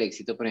creo que el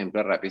éxito, por ejemplo,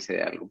 a Rappi se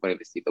dé algo por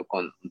el estilo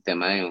con un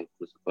tema de un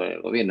curso por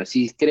el gobierno.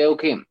 Sí creo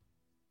que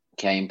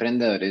hay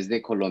emprendedores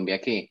de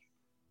Colombia que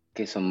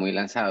son muy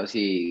lanzados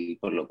y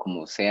por lo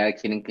como sea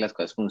quieren que las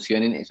cosas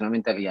funcionen. Es una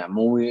mentalidad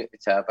muy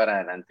echada para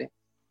adelante.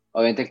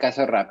 Obviamente el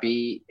caso de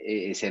Rappi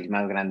es el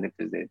más grande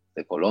pues,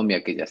 de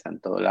Colombia, que ya está en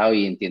todo lado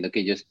y entiendo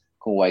que ellos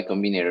con Y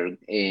Combinator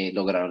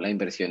lograron la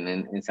inversión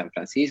en San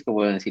Francisco,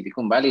 o en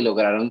Silicon Valley,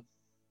 lograron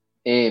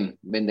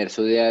vender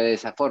su idea de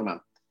esa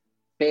forma.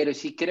 Pero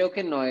sí creo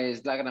que no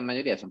es la gran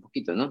mayoría, son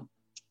poquitos, ¿no?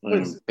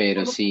 Pues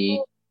Pero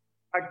sí,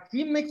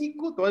 aquí en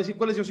México, te voy a decir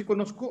cuáles yo sí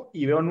conozco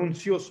y veo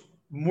anuncios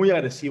muy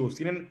agresivos.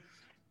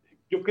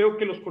 Yo creo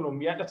que las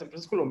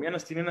empresas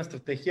colombianas tienen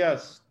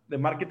estrategias de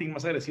marketing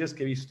más agresivas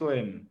que he visto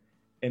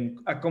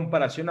a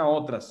comparación a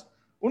otras.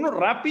 Uno,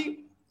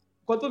 Rappi.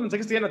 ¿Cuántos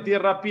mensajes te llegan a ti de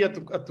Rappi a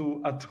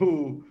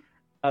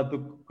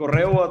tu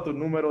correo o a tu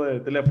número de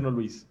teléfono,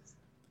 Luis?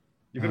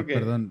 Yo creo que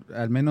Perdón,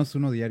 al menos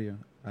uno diario,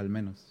 al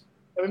menos.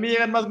 a mí me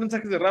llegan más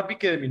mensajes de Rappi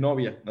que de mi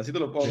novia, así te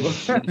lo pongo.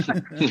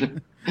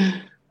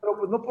 Pero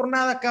pues no por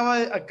nada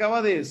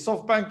acaba de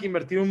SoftBank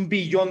invertir $1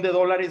 billón en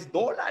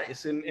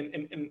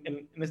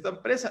esta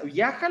empresa.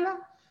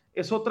 Viájala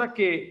es otra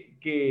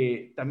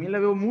que también la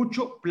veo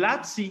mucho.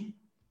 Platzi,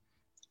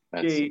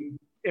 que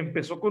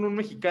empezó con un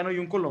mexicano y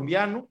un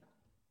colombiano.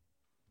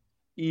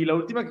 Y la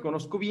última que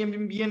conozco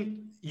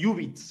bien,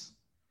 Ubits.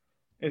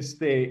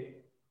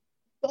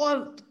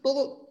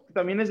 Todo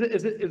también es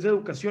de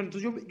educación.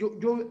 Entonces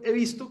yo he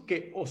visto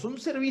que o son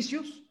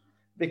servicios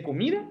de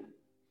comida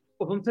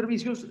o son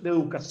servicios de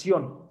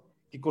educación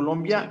que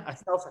Colombia ha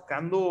estado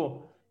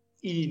sacando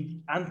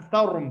y han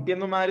estado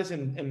rompiendo madres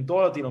en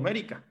toda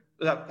Latinoamérica.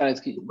 O sea, es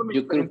que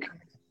yo creo que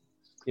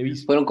he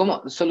visto. fueron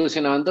como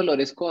solucionaban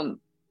dolores con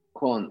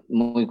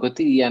muy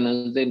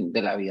cotidianos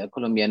de la vida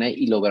colombiana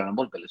y lograron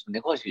volverlos un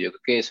negocio. Yo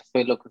creo que eso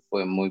fue lo que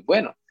fue muy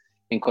bueno.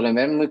 En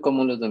Colombia es muy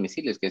común los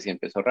domicilios, que sí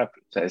empezó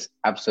rápido. O sea, es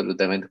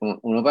absolutamente común.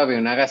 Uno va a ver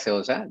una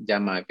gaseosa,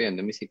 llama y pide un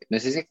domicilio. No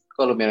sé si el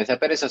colombiano sea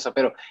perezoso,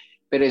 pero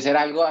eso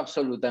era algo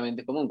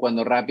absolutamente común.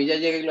 Cuando Rappi ya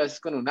llega y lo haces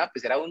con una app,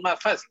 pues era aún más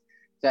fácil.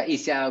 O sea, y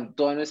se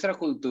adaptó a nuestra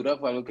cultura,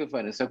 fue algo que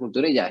fue a nuestra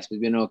cultura y ya después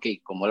vino, ok,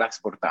 cómo la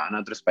exportaban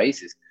a otros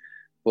países.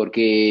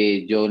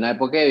 Porque yo en la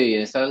época que viví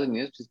en Estados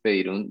Unidos, pues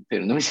pedir un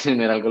domicilio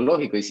no era algo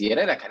lógico, y si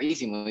era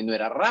carísimo y no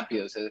era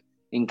rápido. O sea,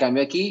 en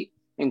cambio aquí,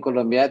 en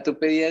Colombia, tú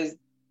pedías,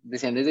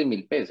 decían desde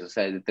 $1,000, o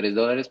sea, desde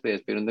 $3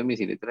 podías pedir un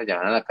domicilio y te lo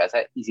llevaban a la casa,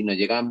 y si no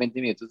llegaban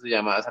 20 minutos, tú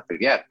llamabas a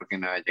pelear porque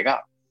no había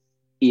llegado.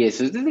 Y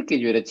eso es desde que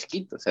yo era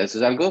chiquito, o sea, eso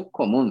es algo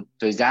común.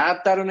 Entonces ya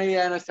adaptar una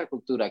idea de nuestra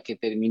cultura que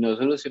terminó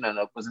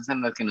solucionando cosas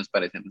en las que nos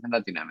parecemos en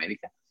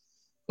Latinoamérica,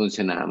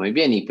 funcionaba muy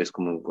bien. Y pues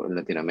como en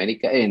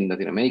Latinoamérica y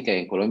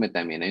en Colombia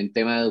también hay un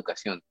tema de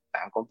educación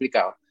tan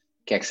complicado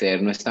que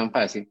acceder no es tan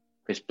fácil,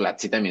 pues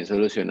Platzi también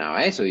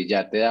solucionaba eso y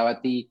ya te daba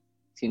a ti,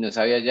 si no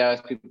sabías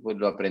JavaScript, pues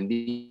lo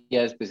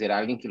aprendías, pues era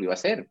alguien que lo iba a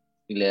hacer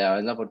y le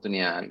dabas la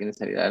oportunidad a alguien de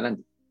salir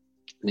adelante.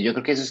 Yo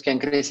creo que esos que han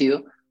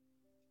crecido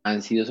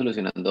han sido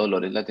solucionando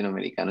dolores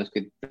latinoamericanos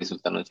que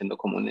resultaron siendo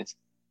comunes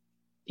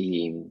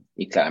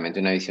y claramente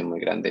una visión muy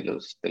grande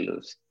de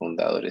los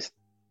fundadores.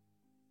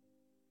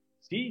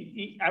 Sí,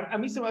 y a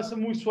mí se me hace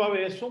muy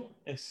suave eso.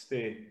 Es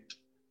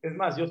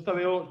más, yo hasta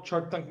veo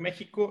Shark Tank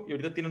México y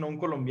ahorita tienen a un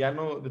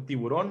colombiano de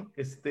tiburón.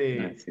 Así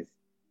es.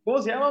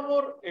 ¿Cómo se llama,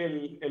 amor?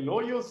 El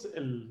Hoyos,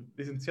 el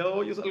licenciado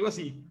Hoyos, algo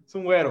así. Es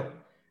un güero.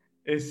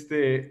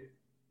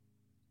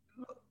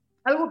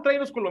 Algo traen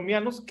los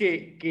colombianos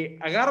que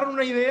agarran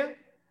una idea,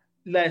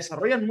 la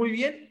desarrollan muy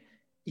bien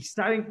y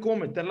saben cómo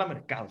meterla a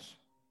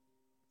mercados.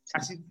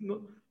 Así,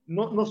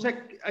 no sé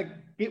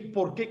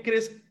por qué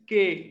crees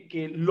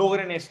que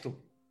logren esto,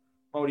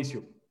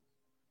 Mauricio.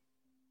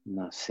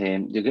 No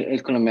sé, yo creo que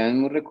el colombiano es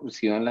muy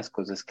recursivo en las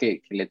cosas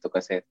que le toca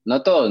hacer.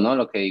 No todos, ¿no?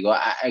 Lo que digo,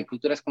 hay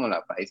culturas como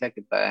la paisa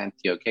que está de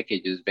Antioquia que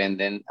ellos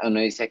venden,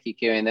 uno dice aquí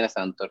que venden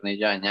hasta un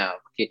tornillo dañado,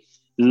 porque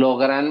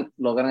logran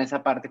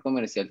esa parte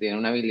comercial, tienen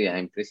una habilidad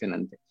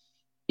impresionante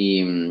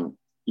y,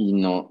 y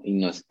no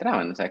se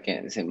traban, o sea,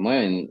 que se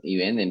mueven y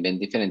ven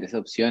diferentes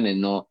opciones,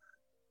 no,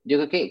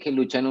 yo creo que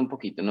luchan un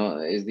poquito,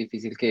 ¿no? Es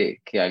difícil que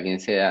alguien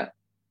sea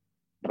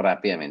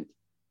rápidamente.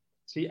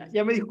 Sí,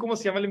 ya me dijo cómo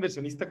se llama el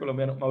inversionista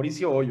colombiano,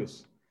 Mauricio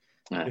Hoyos.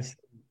 Ah, Es-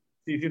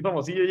 sí, es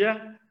famosillo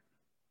ya.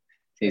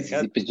 sí, sí,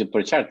 Acá, sí, pues yo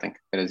por Shark Tank,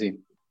 pero sí.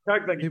 Sí,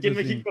 aquí en pues sí.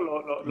 México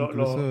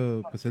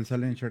Incluso, pues él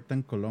sale en Shark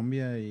Tank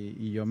Colombia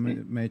y yo Sí.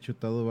 me he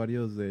chutado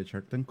varios de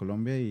Shark Tank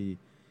Colombia y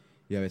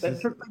a está en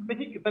veces,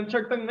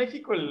 Shark Tank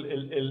México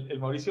el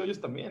Mauricio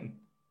Hoyos también.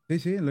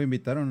 sí, lo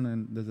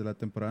invitaron desde la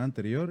temporada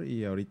anterior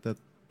y ahorita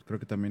creo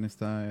que también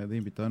está de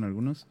invitado en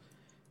algunos.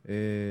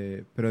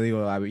 Pero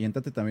digo,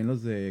 aviéntate también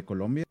los de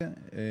Colombia.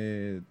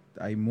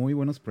 Hay muy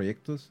buenos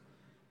proyectos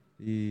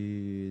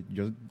y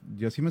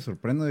yo sí me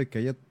sorprendo de que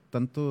haya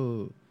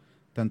tanto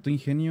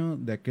ingenio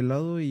de aquel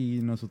lado y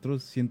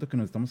nosotros siento que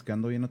nos estamos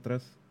quedando bien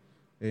atrás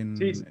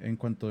Sí, en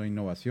cuanto a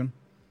innovación.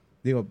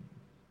 Digo,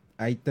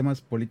 hay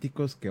temas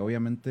políticos que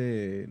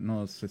obviamente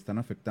nos están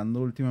afectando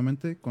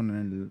últimamente con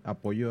el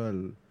apoyo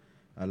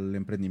al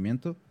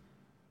emprendimiento,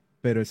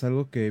 pero es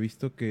algo que he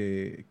visto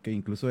que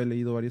incluso he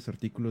leído varios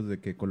artículos de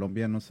que a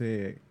Colombia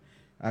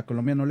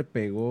no le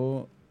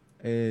pegó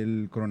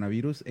el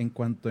coronavirus en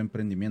cuanto a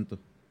emprendimiento.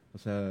 O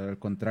sea, al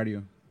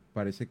contrario,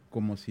 parece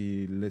como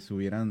si les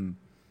hubieran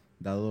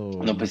dado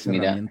No, más pues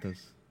mira,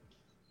 herramientas.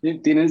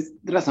 Tienes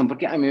razón,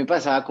 porque a mí me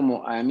pasaba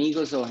como a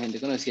amigos o gente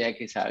conocida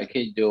que sabe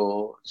que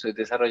yo soy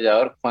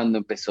desarrollador. Cuando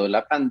empezó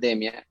la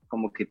pandemia,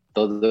 como que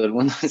todo el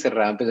mundo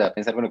encerrado empezó a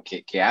pensar, bueno,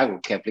 ¿qué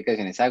hago? ¿Qué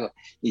aplicaciones hago?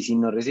 Y si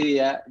no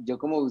recibía, yo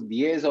como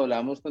 10 o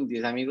hablábamos con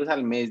 10 amigos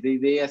al mes de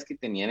ideas que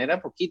tenían,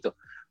 era poquito.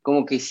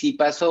 Como que sí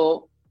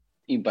pasó,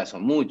 y pasó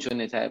mucho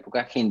en esa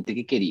época, gente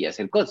que quería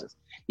hacer cosas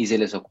y se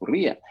les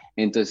ocurría.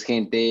 Entonces,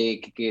 gente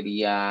que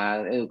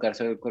quería educar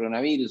sobre el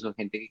coronavirus o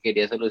gente que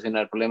quería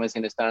solucionar problemas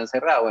y no estaban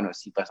cerrados. Bueno,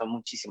 sí pasó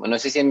muchísimo. No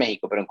sé si en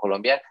México, pero en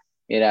Colombia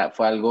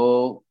fue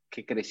algo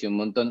que creció un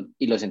montón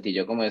y lo sentí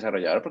yo como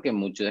desarrollador porque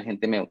mucha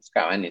gente me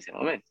buscaba en ese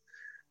momento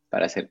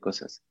para hacer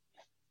cosas.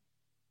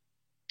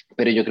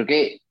 Pero yo creo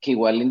que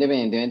igual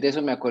independientemente de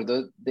eso, me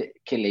acuerdo de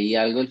que leí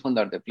algo del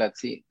fundador de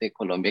Platzi de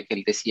Colombia que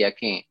él decía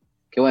que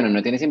bueno,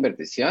 no tienes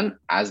inversión,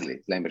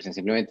 hazle. La inversión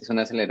simplemente es un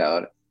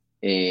acelerador.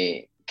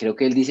 Creo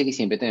que él dice que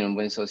siempre tener un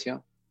buen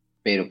socio,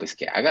 pero pues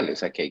que hágale, o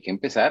sea, que hay que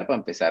empezar. Para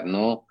empezar,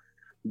 no,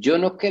 yo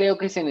no creo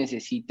que se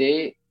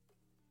necesite,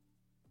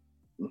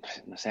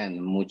 pues, no sé,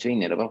 mucho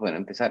dinero para poder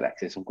empezar.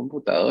 Acceso a un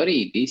computador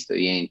y listo,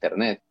 y a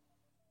internet.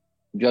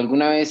 Yo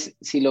alguna vez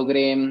sí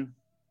logré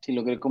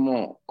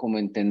como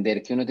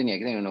entender que uno tenía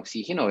que tener un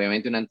oxígeno,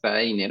 obviamente una entrada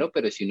de dinero,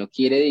 pero si uno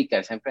quiere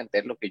dedicarse a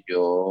emprender, lo que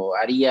yo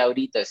haría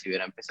ahorita si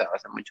hubiera empezado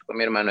hace mucho con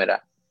mi hermano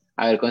era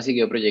haber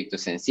conseguido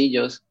proyectos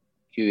sencillos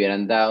que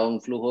hubieran dado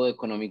un flujo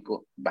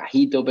económico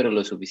bajito, pero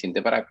lo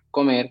suficiente para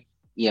comer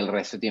y el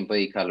resto de tiempo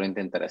dedicarlo a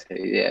intentar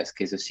hacer ideas,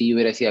 que eso sí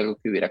hubiera sido algo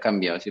que hubiera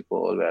cambiado si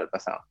puedo volver al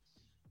pasado.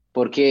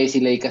 Porque si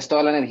le dedicas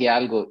toda la energía a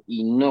algo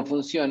y no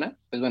funciona,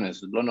 pues bueno,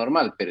 eso es lo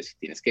normal, pero si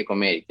tienes que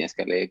comer y tienes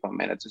que darle de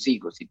comer a tus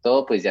hijos y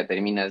todo, pues ya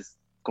terminas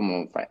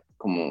como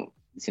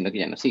diciendo que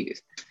ya no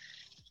sigues.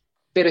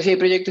 Pero si hay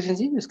proyectos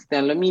sencillos que te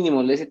dan lo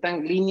mínimo, ese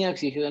tan línea de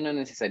oxígeno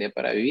necesaria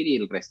para vivir y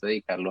el resto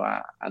dedicarlo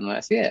a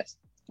nuevas ideas.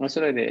 Eso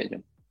lo diría yo.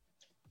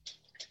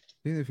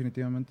 Sí,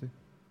 definitivamente.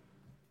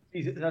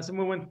 Y se hace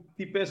muy buen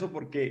tip eso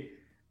porque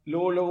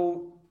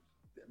luego,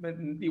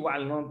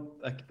 igual, ¿no?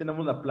 Aquí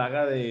tenemos la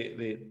plaga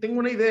tengo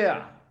una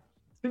idea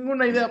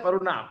para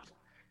una app.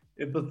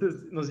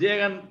 Entonces nos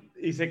llegan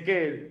y sé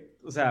que,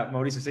 o sea,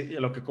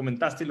 Mauricio, lo que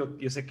comentaste,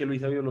 yo sé que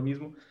Luis ha oído lo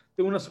mismo.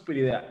 Tengo una super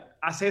idea.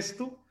 Haz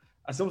esto,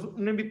 hacemos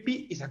un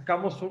MVP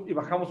y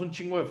bajamos un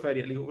chingo de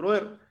feria. Le digo,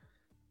 brother,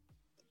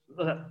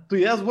 o sea, tu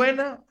idea es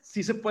buena,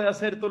 sí se puede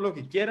hacer todo lo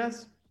que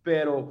quieras,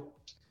 pero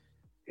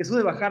eso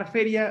de bajar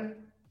feria,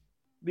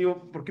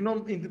 digo, ¿por qué no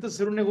intentas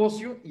hacer un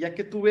negocio y ya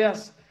que tú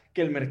veas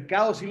que el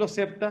mercado sí lo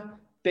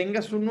acepta,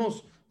 tengas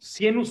unos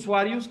 100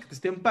 usuarios que te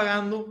estén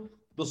pagando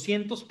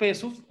 200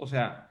 pesos? O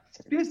sea,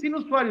 si tienes 100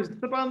 usuarios, te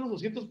están pagando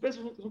 200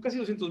 pesos, son casi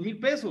 200,000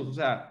 pesos. O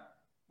sea,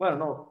 bueno,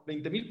 no,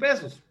 20,000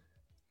 pesos.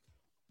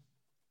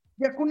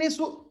 Ya con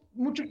eso,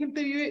 mucha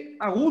gente vive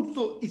a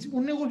gusto. Y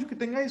un negocio que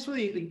tenga eso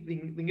de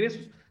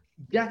ingresos,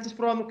 ya estás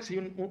probando que sí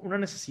hay una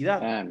necesidad.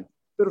 Ah,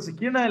 Pero si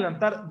quieren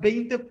adelantar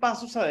 20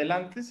 pasos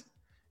adelante,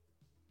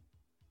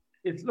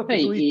 es lo que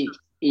tú dices.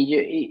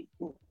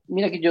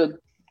 mira que yo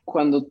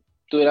cuando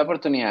tuve la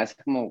oportunidad hace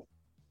como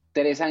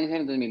 3 años en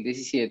el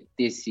 2017,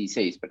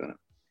 16, perdón,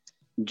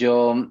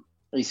 yo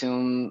hice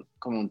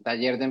como un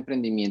taller de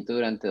emprendimiento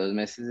durante 2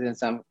 meses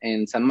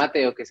en San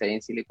Mateo, que es ahí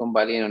en Silicon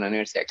Valley, en una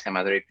universidad que se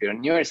llama Draper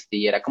University,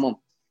 y era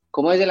como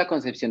desde la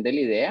concepción de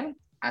la idea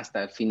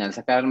hasta el final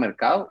sacar al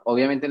mercado.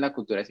 Obviamente en la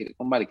cultura de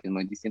Silicon Valley, que es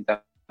muy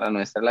distinta a la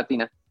nuestra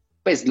latina,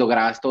 pues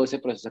lograbas todo ese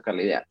proceso de sacar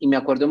la idea. Y me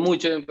acuerdo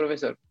mucho de un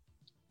profesor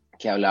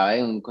que hablaba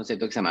de un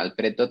concepto que se llama el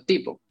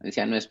prototipo.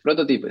 Decía, no es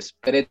prototipo, es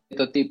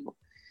prototipo.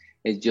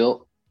 Es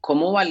yo,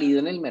 ¿cómo valido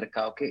en el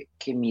mercado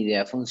que mi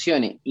idea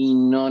funcione? Y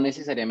no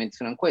necesariamente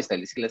es una encuesta.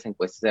 Él dice que las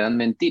encuestas eran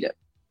mentiras.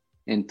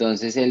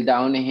 Entonces él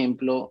da un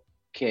ejemplo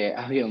que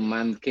había un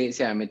man que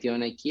se había metido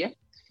en IKEA,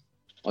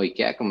 o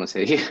IKEA, como se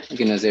diga,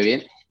 que no sé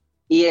bien,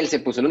 y él se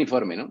puso el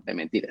uniforme, ¿no? De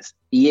mentiras.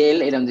 Y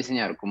él era un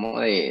diseñador como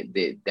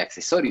de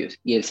accesorios,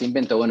 y él se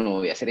inventó, bueno,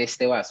 voy a hacer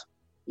este vaso.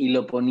 Y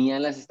lo ponía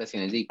en las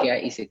estaciones de IKEA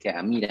y se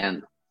quedaba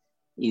mirando.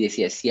 Y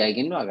decía, si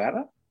alguien lo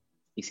agarra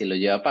y se lo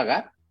lleva a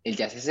pagar, él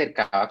ya se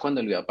acercaba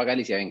cuando lo iba a pagar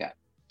y decía, venga,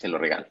 te lo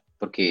regalo.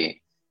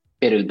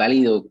 Pero él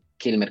validó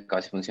que el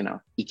mercado sí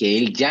funcionaba y que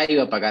él ya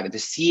iba a pagar.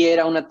 Entonces sí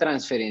era una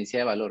transferencia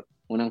de valor.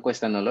 Una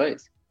encuesta no lo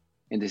es.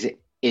 Entonces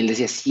él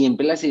decía,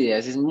 siempre las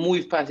ideas es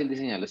muy fácil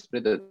diseñar los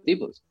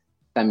prototipos.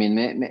 También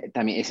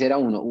ese era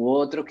uno. Hubo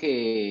otro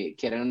que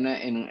era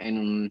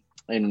en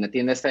una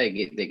tienda esta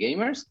de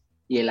gamers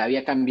y él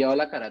había cambiado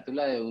la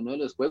carátula de uno de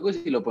los juegos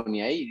y lo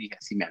ponía ahí y dije,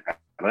 si me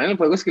agarran el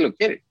juego es que lo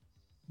quiere.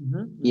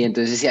 Y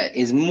entonces decía,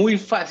 es muy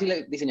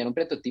fácil diseñar un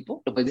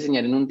prototipo, lo puedes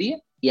diseñar en un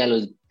día y a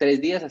los 3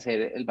 días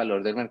hacer el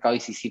valor del mercado. Y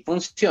si sí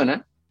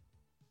funciona,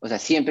 o sea,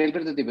 siempre el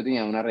prototipo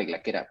tenía una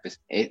regla que era,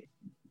 pues,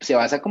 se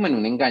basa como en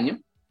un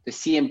engaño,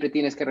 entonces siempre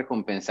tienes que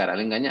recompensar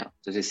al engañado.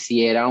 Entonces,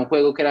 si era un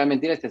juego que era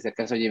mentira, te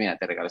acercas, oye, mira,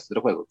 te regalas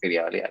otro juego,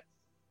 quería validar.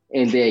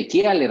 El de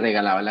IKEA le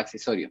regalaba el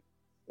accesorio.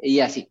 Y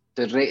así,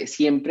 entonces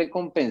siempre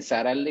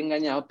compensar al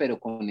engañado, pero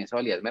con eso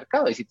valías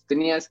mercado. Y si tú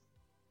tenías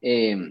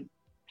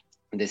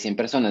de 100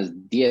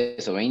 personas,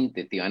 10 o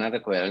 20 te iban a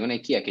recoger algo en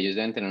IKEA, que ellos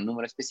deben tener un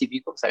número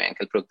específico, sabían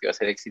que el producto iba a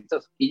ser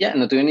exitoso. Y ya,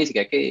 no tuvieron ni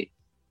siquiera que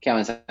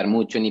avanzar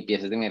mucho, ni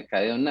piezas de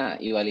mercadeo, nada.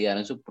 Y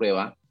validaron su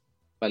prueba,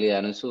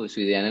 validaron su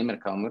idea en el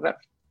mercado muy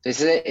rápido.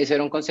 Entonces, ese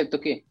era un concepto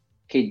que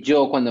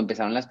yo, cuando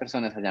empezaron las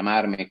personas a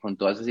llamarme con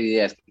todas sus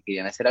ideas, que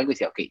querían hacer algo,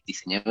 decía, ok,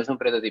 diseñemos un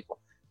prototipo.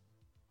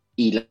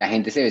 Y la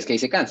gente se ve que ahí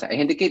se cansa. Hay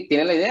gente que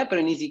tiene la idea,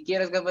 pero ni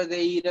siquiera es capaz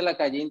de ir a la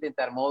calle e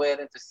intentar mover.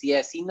 Entonces, si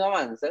así no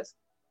avanzas,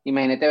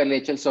 imagínate haberle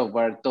hecho el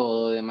software,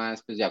 todo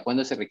demás, pues ya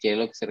cuando se requiere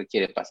lo que se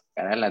requiere para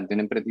sacar adelante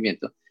un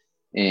emprendimiento,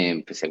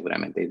 pues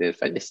seguramente hay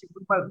desfalles.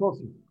 Para el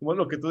socio, como es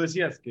lo que tú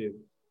decías, que es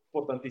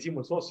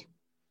importantísimo el socio.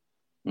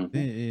 Sí,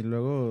 y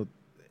luego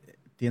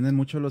tienden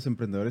mucho los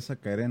emprendedores a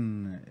caer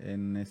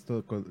en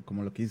esto,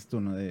 como lo que dices tú,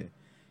 ¿no?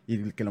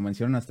 Y que lo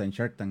mencionan hasta en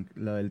Shark Tank,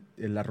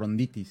 la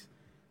ronditis,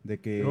 de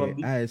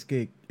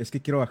que, es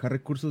que quiero bajar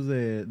recursos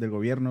del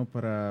gobierno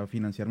para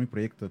financiar mi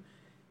proyecto.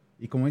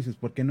 Y como dices,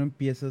 ¿por qué no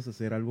empiezas a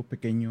hacer algo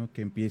pequeño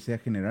que empiece a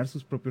generar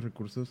sus propios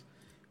recursos?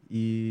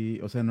 Y,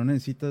 o sea, no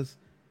necesitas,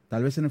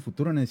 tal vez en el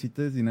futuro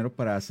necesites dinero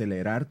para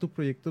acelerar tu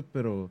proyecto,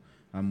 pero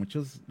a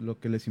muchos lo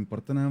que les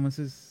importa nada más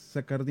es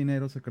sacar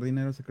dinero, sacar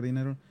dinero, sacar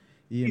dinero.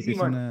 Y Easy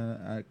empiezan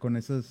money. con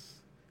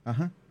esas,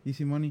 ajá,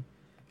 easy money.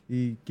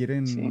 Y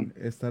quieren Sí,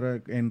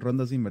 estar en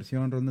rondas de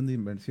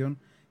inversión.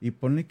 Y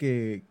ponle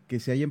que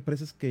si hay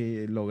empresas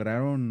que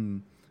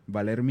lograron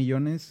valer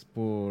millones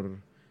por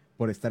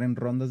estar en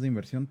rondas de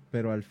inversión,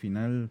 pero al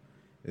final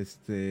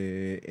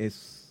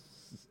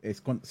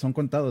son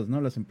contados,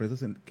 ¿no? Las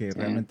empresas que sí.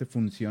 realmente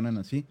funcionan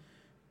así,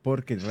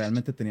 porque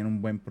realmente tenían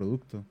un buen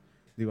producto.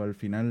 Digo, al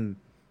final,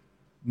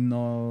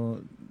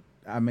 no,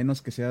 a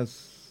menos que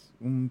seas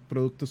un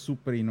producto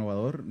súper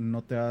innovador,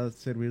 no te va a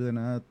servir de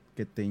nada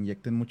que te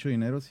inyecten mucho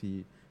dinero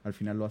si al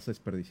final lo vas a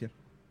desperdiciar.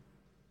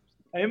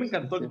 A mí me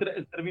encantó Sí.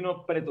 el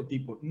término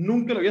prototipo.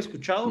 Nunca lo había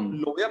escuchado. Mm.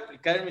 Lo voy a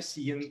aplicar en mi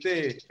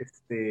siguiente.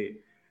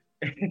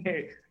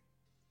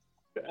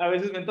 A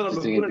veces me entra la ¿Tu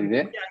locura siguiente y voy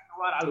idea? a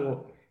innovar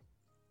algo.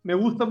 Me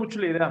gusta mucho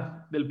la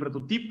idea del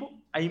prototipo.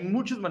 Hay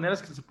muchas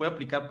maneras que se puede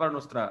aplicar para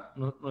nuestra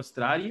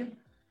área,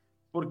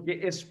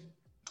 porque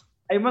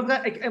hay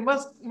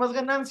más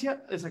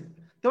ganancia.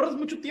 Te ahorras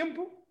mucho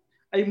tiempo,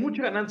 hay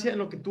mucha ganancia en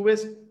lo que tú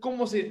ves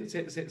cómo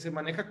se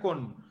maneja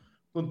con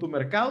tu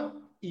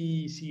mercado.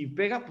 Y si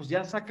pega, pues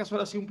ya sacas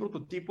ahora sí un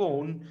prototipo o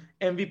un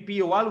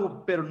MVP o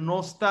algo, pero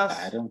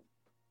Claro.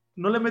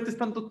 no le metes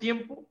tanto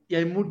tiempo y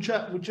hay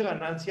mucha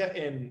ganancia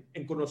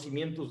en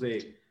conocimientos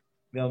de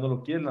dónde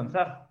lo quieres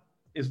lanzar.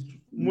 Es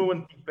muy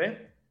buen tip,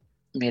 ¿eh?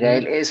 Mira,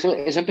 Muy, eso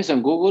empezó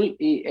en Google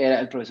y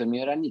el profesor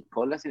mío era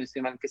Nicolás, si no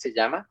estoy mal, que se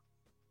llama.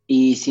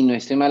 Y si no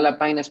estoy mal, la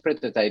página es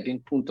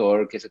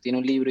prototyping.org, que eso tiene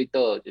un libro y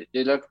todo.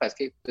 Yo lo que pasa es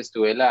que pues,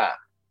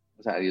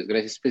 o sea, Dios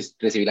gracias, pues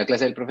recibí la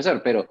clase del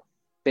profesor,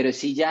 pero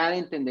sí ya de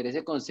entender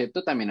ese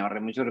concepto también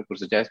ahorré muchos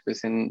recursos ya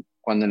después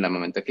cuando en la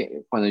momento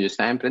cuando yo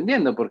estaba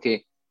emprendiendo,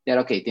 porque ya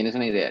era, ok, tienes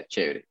una idea,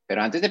 chévere,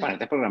 pero antes de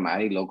ponerte a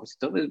programar y locos y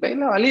todo, pues ve y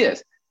la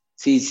validas.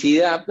 Sí, sí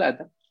da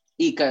plata.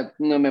 Y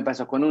no me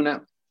pasó con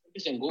una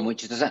muy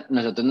chistosa.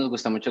 Nosotros nos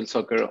gusta mucho el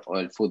soccer o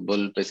el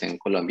fútbol, pues en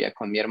Colombia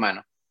con mi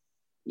hermano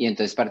y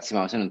entonces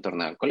participamos en un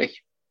torneo del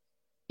colegio.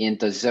 Y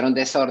entonces era un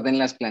desorden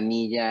las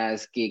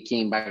planillas, que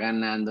quién va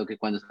ganando, que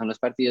cuándo son los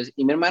partidos.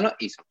 Y mi hermano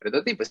hizo un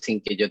prototipo,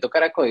 sin que yo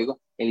tocara código,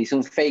 él hizo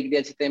un fake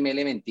de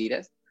HTML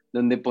mentiras,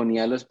 donde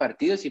ponía los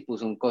partidos y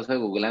puso un coso de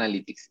Google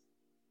Analytics.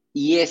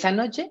 Y esa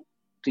noche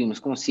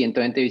tuvimos como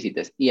 120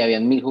 visitas y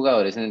habían 1000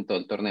 jugadores en todo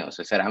el torneo, o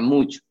sea, eso era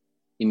mucho.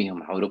 Y me dijo,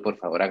 Mauro, por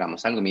favor,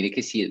 hagamos algo, mire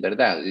que sí es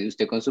verdad,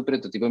 usted con su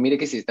prototipo, mire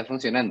que sí está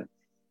funcionando.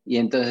 Y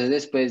entonces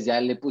después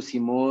ya le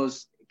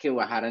pusimos que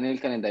bajaran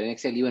el calendario en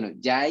Excel y bueno,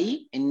 ya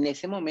ahí, en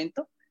ese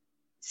momento,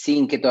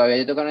 sin que todavía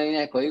yo tocara una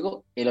línea de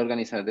código, el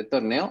organizador del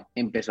torneo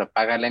empezó a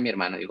pagarle a mi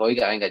hermano. Dijo,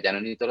 oiga, venga, ya no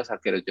necesito los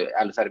arqueros,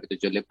 a los árbitros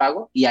yo le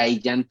pago y ahí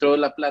ya entró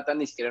la plata,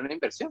 ni siquiera una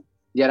inversión.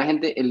 Ya la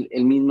gente,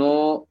 el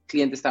mismo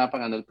cliente estaba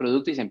pagando el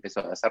producto y se empezó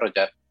a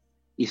desarrollar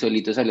y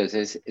solito salió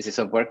ese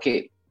software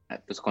que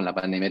pues con la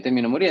pandemia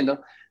terminó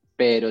muriendo,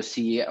 pero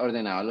sí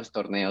ordenaba los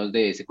torneos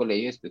de ese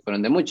colegio y después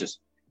fueron de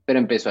muchos. Pero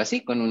empezó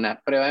así, con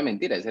una prueba de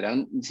mentiras. Era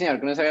un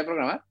diseñador que no sabía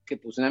programar, que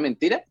puso una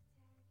mentira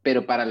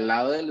pero para el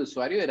lado del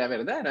usuario era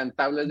verdad, eran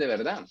tablas de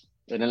verdad.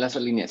 Eran las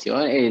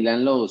alineaciones,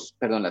 eran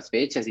perdón, las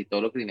fechas y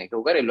todo lo que tenía que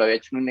jugar. Él lo había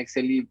hecho en un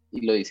Excel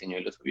y lo diseñó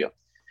y lo subió.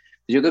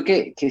 Yo creo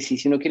que sí,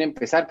 si uno quiere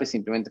empezar, pues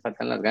simplemente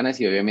faltan las ganas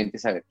y obviamente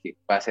saber que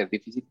va a ser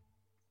difícil.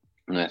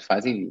 No es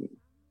fácil y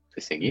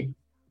pues seguir.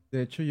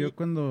 De hecho, y yo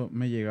cuando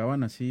me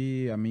llegaban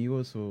así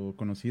amigos o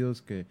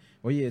conocidos que,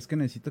 oye, es que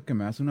necesito que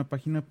me hagas una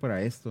página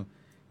para esto.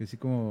 Y así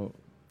como,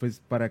 pues,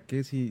 ¿para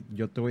qué si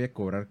yo te voy a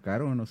cobrar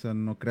caro? ¿No? O sea,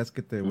 no creas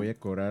que te voy a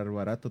cobrar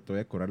barato, te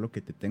voy a cobrar lo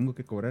que te tengo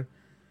que cobrar.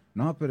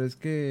 No, pero es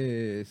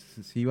que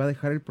si iba a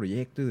dejar el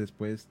proyecto y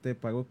después te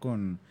pago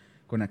con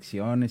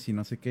acciones y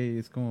no sé qué. Y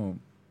es como,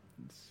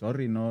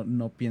 sorry,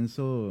 no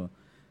pienso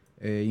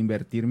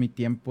invertir mi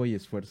tiempo y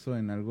esfuerzo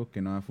en algo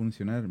que no va a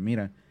funcionar.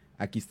 Mira,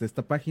 aquí está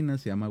esta página,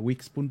 se llama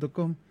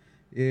wix.com.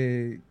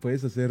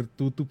 Puedes hacer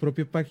tú tu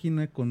propia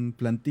página con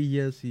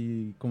plantillas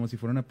y como si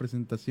fuera una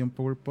presentación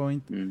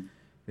PowerPoint.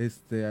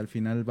 Al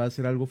final va a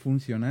ser algo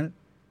funcional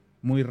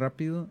muy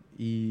rápido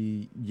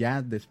y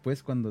ya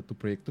después cuando tu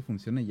proyecto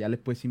funcione ya le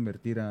puedes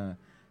invertir a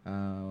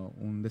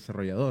un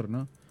desarrollador,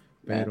 ¿no?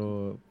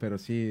 Pero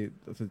sí,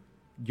 o sea,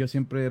 yo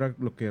siempre era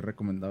lo que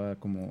recomendaba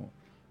como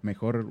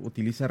mejor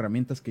utiliza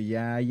herramientas que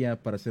ya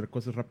haya para hacer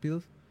cosas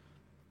rápidos,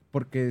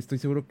 porque estoy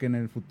seguro que en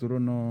el futuro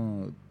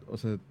no, o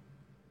sea,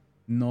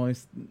 no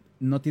es,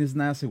 no tienes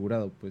nada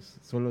asegurado, pues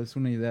solo es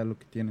una idea lo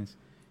que tienes.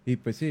 Y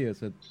pues sí, o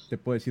sea, te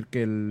puedo decir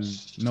que el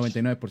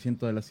 99%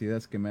 de las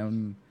ideas que me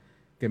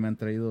han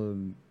traído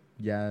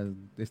ya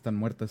están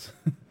muertas.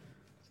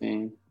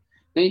 Sí.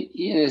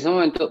 Y en ese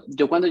momento,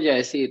 yo cuando ya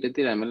decidí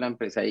retirarme de la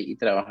empresa y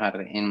trabajar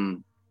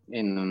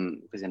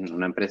pues en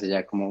una empresa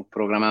ya como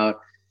programador,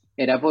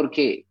 era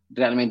porque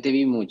realmente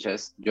vi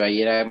muchas, yo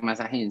ahí era más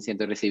agencia,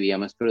 entonces recibía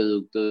más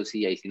productos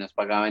y ahí sí nos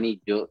pagaban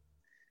y yo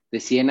de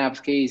 100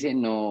 apps que hice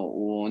no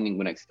hubo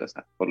ninguna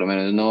exitosa, por lo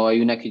menos no hay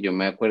una que yo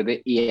me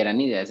acuerde y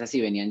eran ideas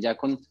así, venían ya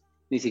con,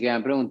 ni siquiera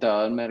han preguntado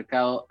al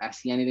mercado,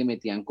 hacían y le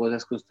metían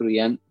cosas,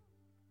 construían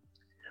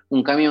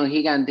un camión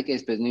gigante que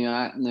después no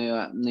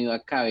iba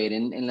a caber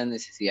en las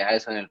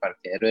necesidades o en el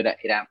parqueadero,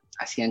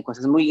 hacían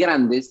cosas muy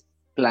grandes,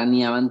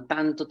 planeaban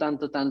tanto,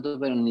 tanto, tanto,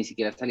 pero ni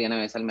siquiera salían a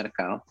veces al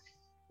mercado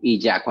y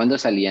ya cuando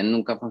salían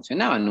nunca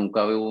funcionaban,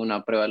 nunca hubo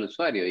una prueba al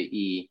usuario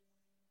y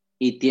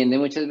tiende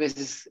muchas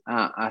veces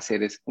a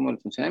hacer es como el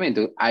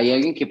funcionamiento. Hay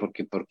alguien que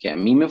porque a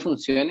mí me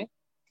funcione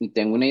y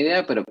tengo una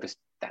idea, pero pues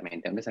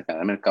también tengo que sacar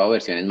al mercado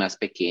versiones más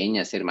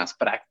pequeñas, ser más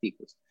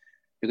prácticos.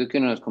 Yo creo que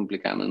nos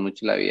complicamos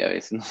mucho la vida a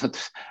veces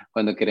nosotros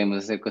cuando queremos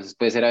hacer cosas.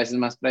 Puede ser a veces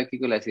más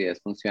práctico, las ideas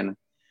funcionan.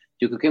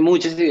 Yo creo que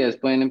muchas ideas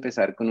pueden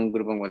empezar con un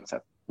grupo en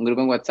WhatsApp. Un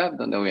grupo en WhatsApp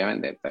donde voy a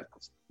vender tal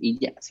cosa. Y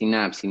ya, sin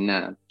app, sin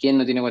nada. ¿Quién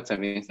no tiene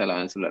WhatsApp instalado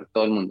en el celular?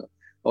 Todo el mundo.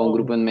 O un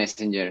grupo Oh, en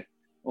Messenger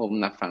o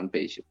una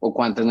fanpage. O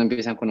cuántas no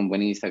empiezan con un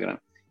buen Instagram.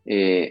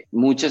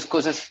 Muchas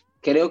cosas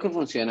creo que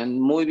funcionan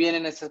muy bien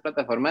en estas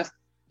plataformas.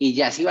 Y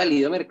ya si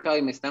valido mercado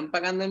y me están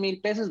pagando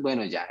 1.000 pesos,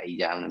 bueno, ya, y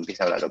ya uno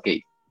empieza a hablar, ok,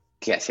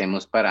 ¿qué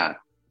hacemos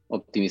para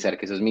optimizar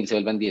que esos 1.000 se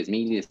vuelvan 10.000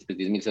 y después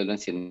 10.000 se vuelvan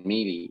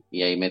 100.000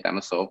 y ahí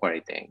metamos software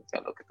y tenga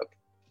lo que toque.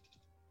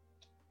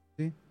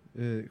 Sí,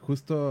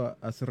 justo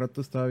hace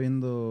rato estaba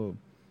viendo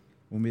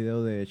un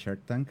video de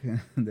Shark Tank,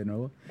 de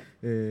nuevo,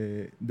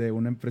 de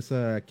una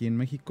empresa aquí en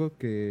México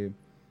que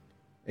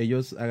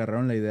ellos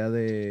agarraron la idea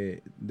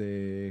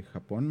de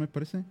Japón, me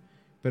parece,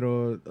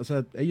 pero, o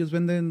sea, ellos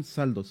venden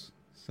saldos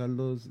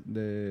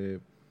le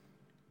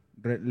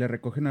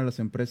recogen a las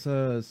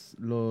empresas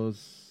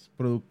los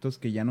productos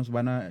que ya nos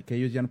van que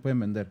ellos ya no pueden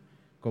vender,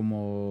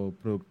 como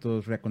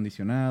productos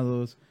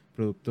reacondicionados,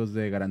 productos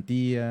de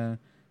garantía,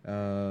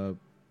 ah,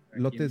 aquí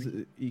en lotes,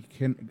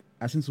 México.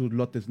 hacen sus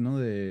lotes, ¿no?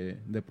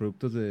 De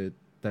productos de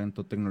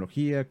tanto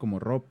tecnología como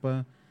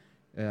ropa,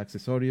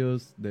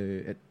 accesorios,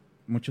 de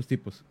muchos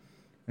tipos.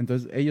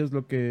 Entonces ellos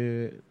lo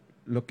que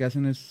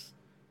hacen es,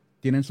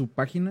 tienen su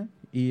página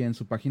y en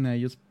su página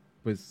ellos,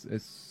 pues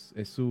es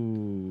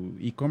su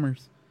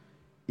e-commerce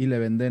y le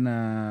venden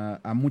a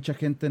mucha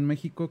gente en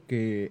México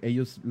que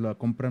ellos lo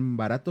compran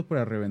barato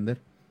para revender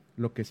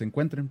lo que se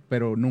encuentren,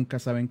 pero nunca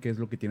saben qué es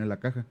lo que tiene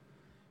la caja.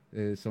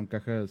 Son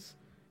cajas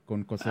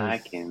con Ah,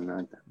 qué cosas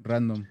nota.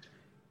 random.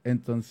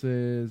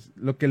 Entonces,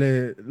 lo que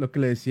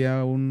le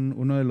decía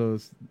uno de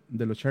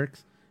los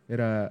Sharks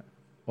era,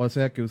 o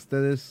sea que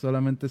ustedes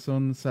solamente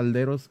son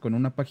salderos con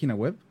una página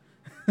web.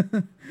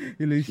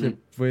 Y le dice,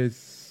 pues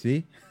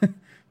sí,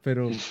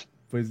 pero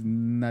pues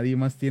nadie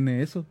más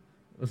tiene eso.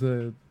 O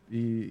sea,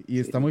 y Sí,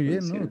 está muy bien,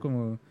 ¿no? funciona.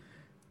 Como,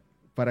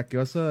 ¿para qué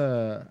vas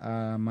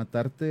a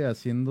matarte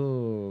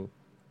haciendo,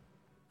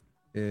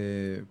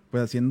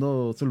 pues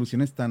haciendo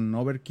soluciones tan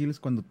overkills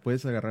cuando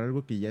puedes agarrar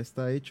algo que ya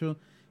está hecho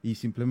y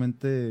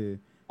simplemente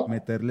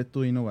meterle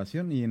tu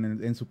innovación? Y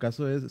en su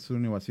caso su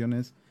innovación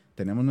es,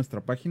 tenemos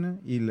nuestra página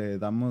y le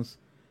damos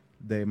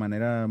de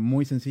manera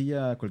muy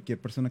sencilla a cualquier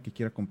persona que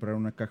quiera comprar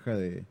una caja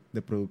de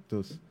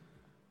productos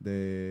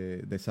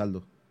de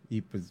saldo.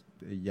 Y pues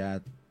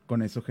ya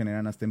con eso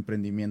generan hasta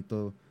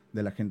emprendimiento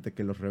de la gente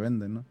que los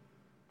revende, ¿no?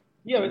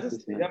 Y a Sí, sí,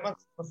 veces sí. la idea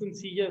más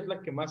sencilla es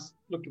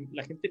lo que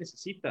la gente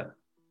necesita.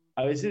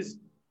 A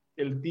veces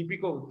el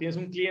típico, tienes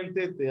un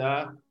cliente, te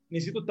da,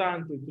 necesito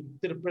tanto, y tú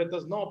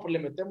interpretas, no, pues le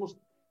metemos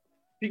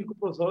 5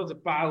 procesadores de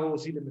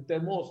pagos y le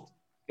metemos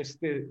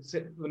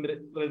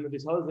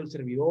renderizados del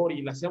servidor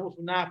y le hacemos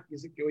una app y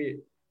dice que, oye,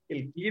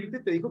 el cliente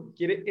te dijo que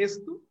quiere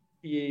esto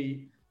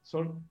y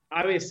son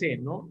ABC,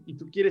 ¿no? Y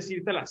tú quieres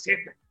irte a la Z.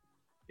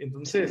 Sí.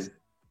 Entonces,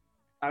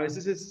 a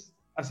veces es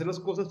hacer las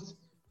cosas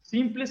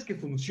simples que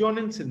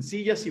funcionen,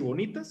 sencillas y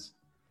bonitas.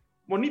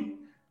 Bonito,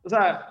 o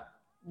sea,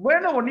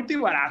 bueno, bonito y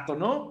barato,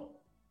 ¿no?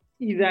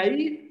 Y de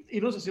ahí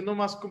irnos haciendo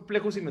más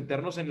complejos y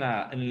meternos en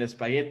el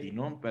espagueti,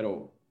 ¿no?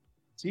 Pero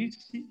sí,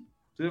 sí, sí,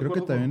 estoy de Creo que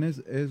acuerdo también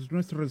con... es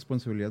nuestra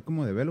responsabilidad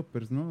como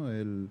developers, ¿no?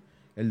 El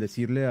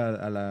decirle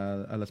a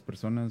las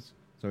personas,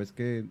 sabes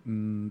que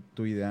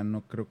tu idea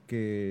no creo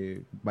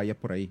que vaya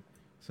por ahí.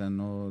 O sea,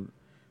 no.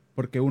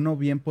 Porque uno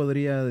bien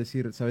podría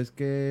decir, ¿sabes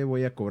qué?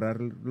 Voy a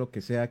cobrar lo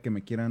que sea que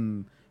me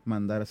quieran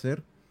mandar a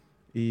hacer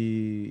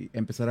y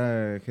empezar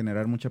a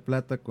generar mucha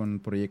plata con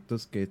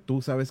proyectos que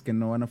tú sabes que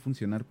no van a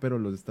funcionar, pero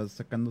los estás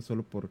sacando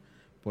solo por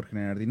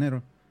generar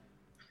dinero.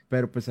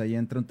 Pero pues ahí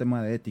entra un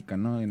tema de ética,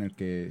 ¿no? En el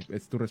que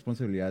es tu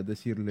responsabilidad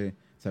decirle,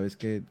 ¿sabes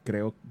qué?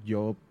 Creo,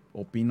 yo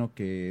opino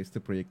que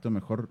este proyecto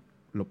mejor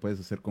lo puedes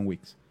hacer con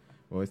Wix.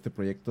 O este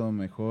proyecto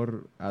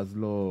mejor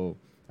hazlo,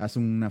 haz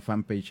una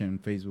fanpage en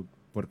Facebook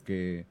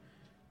porque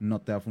no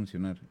te va a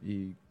funcionar.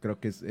 Y creo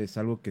que es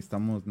algo que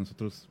estamos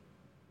nosotros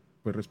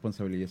pues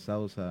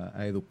responsabilizados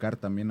a educar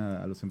también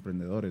a los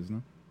emprendedores,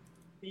 ¿no?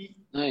 Y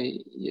No,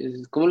 y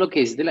es como lo que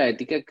dices de la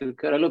ética, creo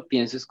que ahora lo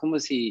pienso, es como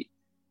si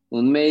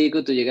un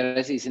médico tú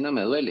llegaras y dices, no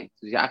me duele.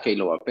 Entonces, ok,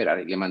 lo voy a operar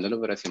y le mando la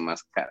operación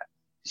más cara.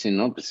 Dice,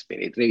 no, pues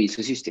espere,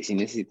 reviso si usted sí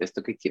necesita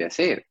esto que quiere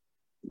hacer.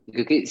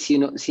 Creo que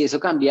si eso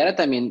cambiara,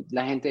 también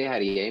la gente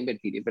dejaría de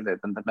invertir y perder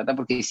tanta plata,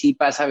 porque sí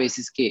pasa a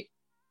veces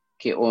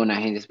o en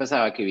agencias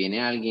pasaba que viene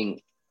alguien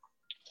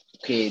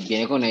que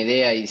viene con una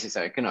idea y se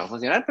sabe que no va a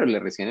funcionar, pero le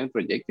reciben el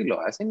proyecto y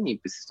lo hacen y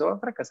pues esto va a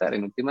fracasar.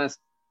 En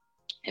últimas,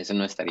 eso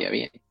no estaría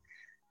bien.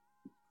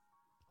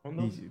 ¿o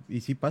no?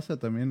 Y sí pasa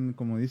también,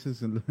 como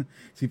dices,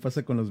 sí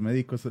pasa con los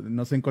médicos.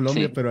 No sé en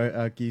Colombia, Sí.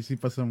 pero aquí sí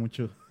pasa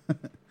mucho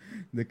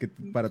de que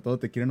para todo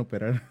te quieren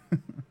operar.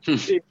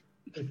 Sí.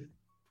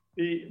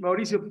 Y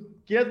Mauricio,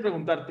 quiero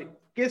preguntarte,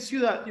 ¿qué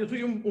ciudad? Yo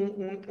soy un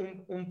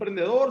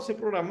emprendedor, sé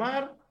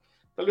programar,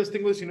 tal vez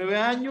tengo 19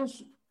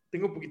 años,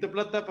 tengo poquita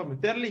plata para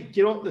meterle y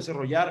quiero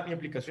desarrollar mi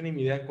aplicación y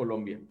mi idea en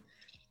Colombia.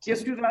 ¿Qué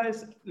Sí.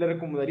 ciudades le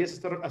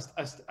recomendarías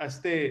a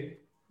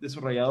este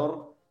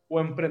desarrollador o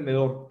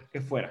emprendedor que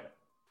fuera?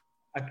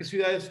 ¿A qué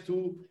ciudades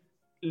tú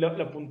le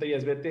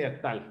apuntarías? Vete a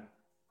tal.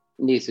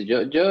 Listo,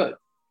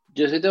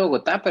 yo soy de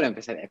Bogotá, pero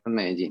empezaría con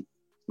Medellín.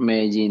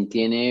 Medellín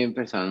tiene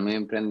personas muy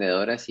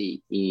emprendedoras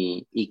y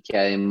que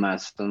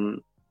además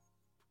son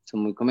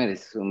muy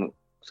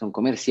son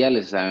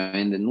comerciales, o sea,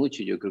 venden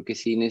mucho. Yo creo que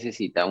sí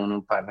necesita uno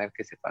un partner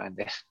que sepa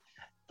vender.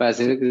 Para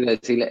Sí,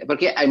 hacer,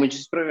 porque hay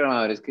muchos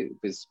programadores que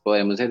pues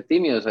podemos ser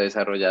tímidos o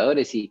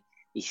desarrolladores y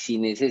sí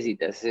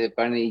necesitas ese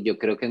partner y yo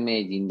creo que en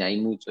Medellín hay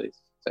mucho de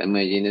eso. O sea, en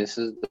Medellín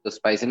esos dos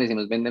países le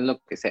decimos venden lo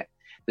que sea.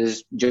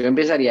 Entonces yo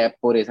empezaría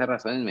por esa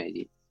razón en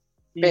Medellín.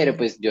 Pero y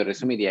pues yo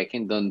resumiría que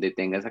en donde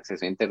tengas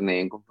acceso a internet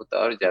en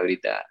computador, ya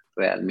ahorita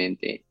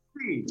realmente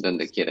sí,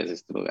 donde quieras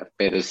es tu lugar.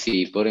 Pero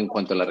sí, en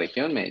cuanto a la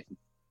región, Medellín.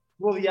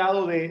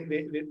 rodeado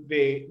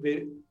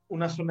de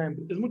una zona.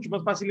 Es mucho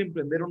más fácil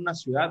emprender en una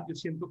ciudad, yo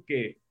siento,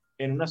 que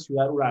en una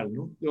ciudad rural,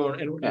 ¿no? O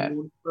en Claro.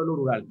 un pueblo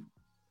rural.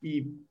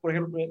 Y, por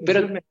ejemplo,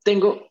 Pero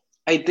mencionas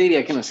ahí te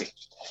diría que no sé,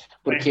 México.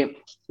 porque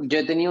yo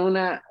he tenido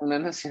una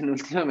noción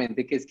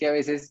últimamente que es que a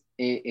veces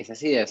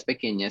esas ideas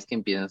pequeñas que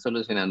empiezan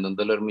solucionando un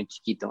dolor muy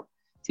chiquito,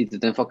 si tú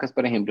te enfocas,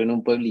 por ejemplo, en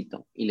un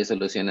pueblito y le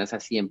solucionas a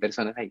 100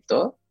 personas ahí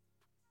todo,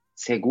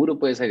 seguro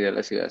puedes salir a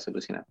la ciudad a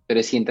solucionar.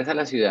 Pero si entras a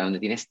la ciudad donde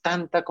tienes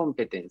tanta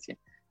competencia,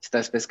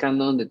 estás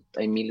pescando donde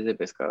hay miles de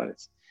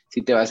pescadores.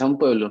 Si te vas a un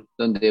pueblo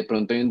donde de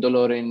pronto hay un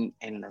dolor en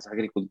los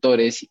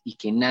agricultores y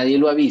que nadie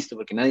lo ha visto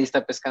porque nadie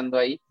está pescando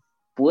ahí,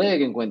 puede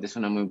que encuentres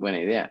una muy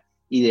buena idea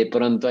y de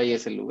pronto ahí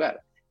es el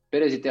lugar.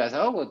 Pero si te vas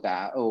a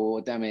Bogotá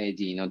o te a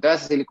Medellín o te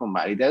vas a Silicon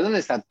Valley, te vas donde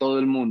está todo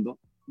el mundo,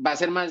 va a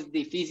ser más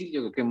difícil,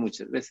 yo creo que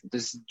muchas veces.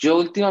 Entonces, yo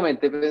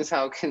últimamente he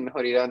pensado que es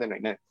mejor ir a donde no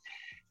hay nadie.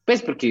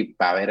 Pues porque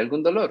va a haber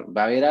algún dolor,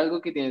 va a haber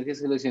algo que tienes que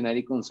solucionar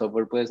y con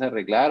software puedes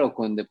arreglar o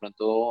con de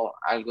pronto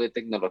algo de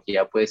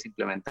tecnología puedes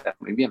implementar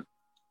muy bien.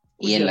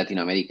 Muy Y en cierto.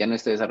 Latinoamérica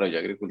nuestro desarrollo de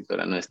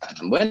agricultura no está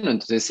tan bueno.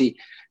 Entonces, sí,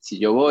 si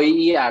yo voy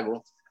y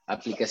hago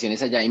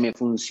aplicaciones allá y me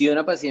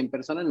funciona para 100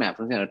 personas, me va a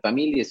funcionar para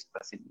 1000 y eso va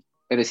a ser.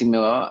 Pero si me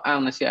va a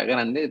una ciudad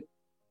grande,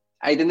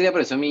 ahí tendría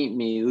por eso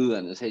mi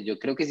duda. No sé, yo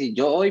creo que si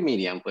yo hoy me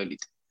iría a un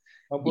pueblito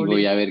A un y voy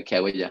pueblito. a ver qué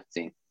hago allá.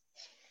 Sí,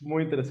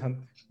 Muy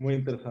interesante, muy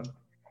interesante.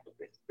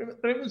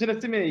 También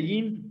mencionaste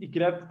Medellín y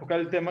quería tocar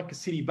el tema que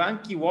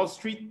Citibank y Wall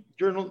Street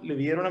Journal le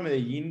dieron a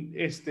Medellín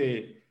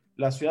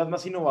la ciudad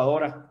más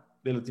innovadora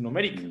de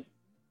Latinoamérica. mm,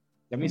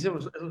 Y a mí sí, se me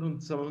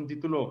hace un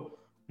título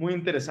muy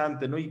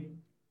interesante, ¿no? Y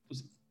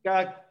pues,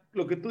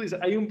 lo que tú dices,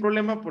 hay un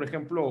problema, por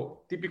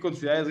ejemplo, típico en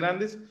ciudades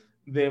grandes,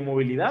 de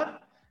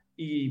movilidad,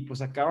 y pues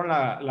sacaron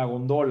la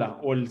gondola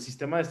o el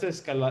sistema de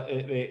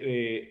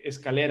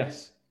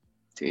escaleras,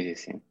 sí, sí,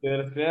 sí. de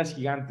las escaleras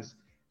gigantes.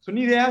 Son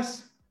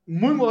ideas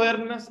muy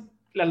modernas,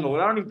 las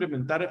lograron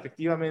implementar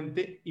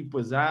efectivamente y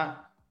pues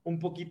da un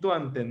poquito a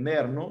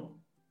entender,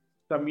 ¿no?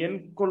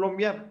 También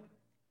Colombia,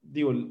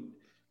 digo,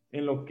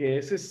 en lo que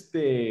es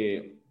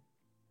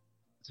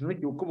si no me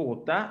equivoco,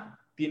 Bogotá,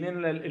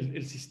 tienen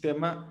el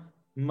sistema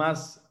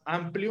más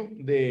amplio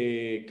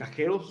de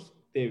cajeros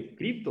de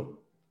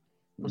cripto.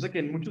 Mm, Cosa que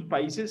en muchos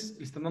países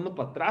le están dando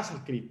para atrás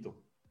al cripto.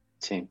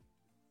 sí.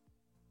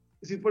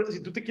 Si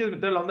tú te quieres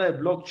meter en la onda de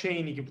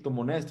blockchain y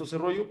criptomonedas, todo ese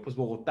rollo, pues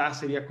Bogotá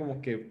sería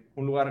como que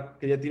un lugar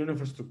que ya tiene una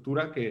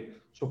infraestructura que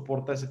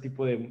soporta ese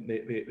tipo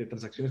de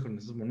transacciones con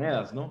esas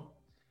monedas, ¿no?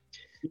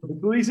 Y lo que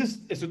tú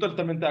dices, estoy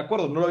totalmente de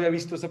acuerdo, no lo había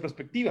visto esa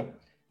perspectiva,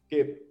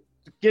 que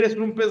quieres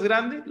un pez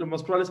grande, lo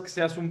más probable es que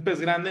seas un pez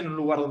grande en un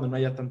lugar donde no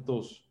haya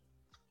tantos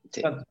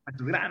peces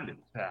grandes.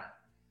 O sea,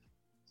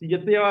 si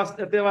ya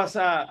te vas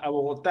a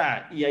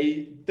Bogotá y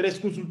hay 3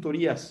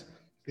 consultorías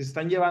que se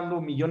están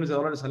llevando millones de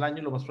dólares al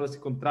año, lo más probable es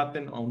que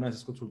contraten a una de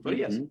esas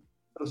consultorías.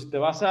 Pero si te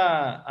vas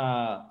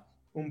a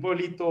un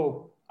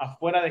pueblito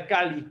afuera de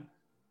Cali,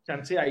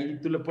 chance ahí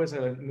tú le puedes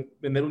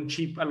vender un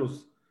chip a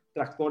los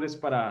tractores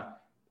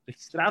para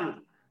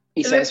registrarlo.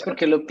 ¿Y sabes por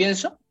qué lo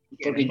pienso?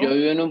 Porque yo ¿no?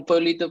 vivo en un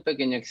pueblito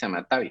pequeño que se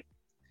llama Tabio.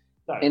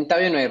 En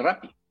Tabio no hay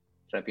Rappi.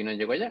 Rappi no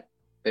llegó allá,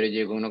 pero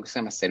llegó uno que se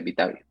llama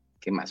Servitabio,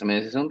 que más o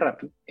menos es un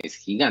Rappi, es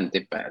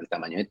gigante para el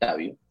tamaño de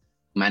Tabio,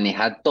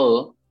 maneja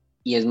todo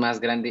y es más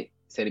grande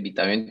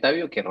Servitabio en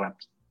Tabio que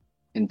Rappi.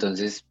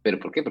 Entonces, ¿pero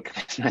por qué? Porque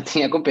no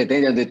tenía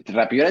competencia. Donde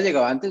Rappi hubiera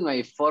llegado antes, no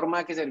hay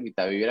forma que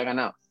Servitabio hubiera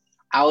ganado.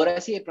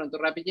 Ahora sí, de pronto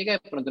Rappi llega,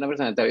 de pronto una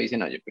persona de Tabio dice,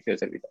 no, yo prefiero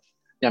Servitabio.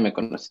 Ya me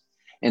conoce.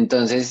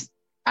 Entonces,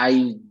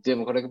 yo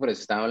me acuerdo que por eso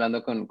estaba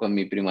hablando con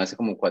mi primo hace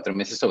como 4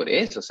 meses sobre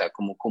eso, o sea,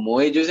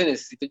 como ellos en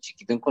ese sitio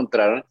chiquito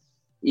encontraron,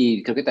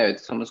 y creo que tal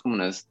vez somos como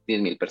unas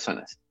 10.000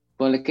 personas.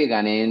 Ponle que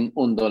ganen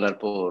 $1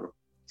 por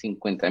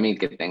 50.000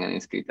 que tengan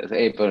inscritas,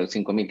 por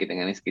 5.000 que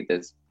tengan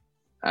inscritas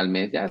al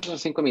mes, ya son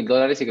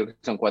 $5.000 y creo que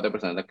son 4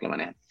 personas las que lo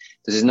manejan.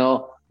 Entonces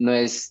no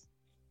es,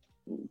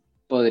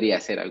 podría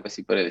ser algo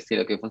así por el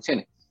estilo que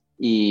funcione.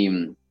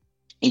 Y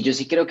yo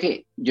sí creo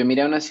que yo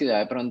miré a una ciudad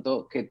de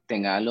pronto que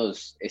tenga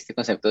este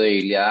concepto de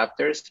early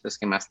adapters, los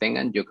que más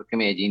tengan. Yo creo que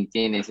Medellín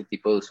tiene ese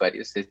tipo de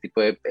usuarios, ese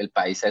tipo el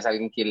país es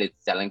alguien que le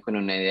salen con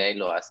una idea y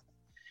lo hace.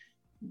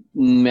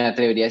 Me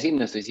atrevería a decir,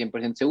 no estoy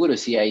 100% seguro,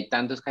 si hay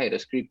tantos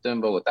cajeros cripto en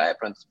Bogotá, de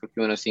pronto es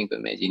porque unos 5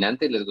 en Medellín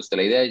antes les gustó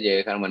la idea y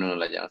llegaron, bueno, no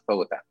la llamamos para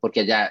Bogotá,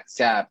 porque allá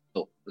se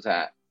adaptó. O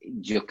sea,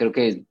 yo creo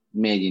que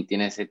Medellín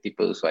tiene ese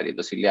tipo de usuarios,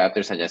 los early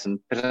adapters allá son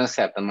personas que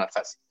se adaptan más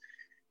fácil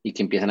y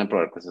que empiezan a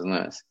probar cosas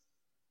nuevas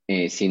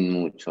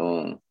sin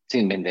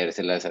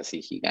vendérselas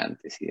así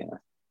gigantes y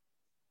demás.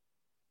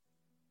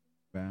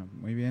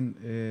 Muy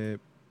bien.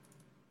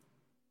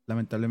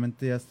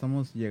 Lamentablemente ya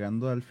estamos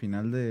llegando al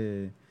final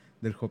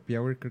del Happy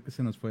Hour. Creo que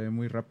se nos fue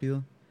muy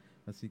rápido.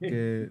 Así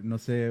que no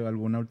sé,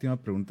 alguna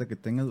última pregunta que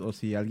tengas o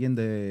si alguien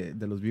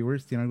de los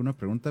viewers tiene alguna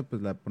pregunta,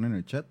 pues la pone en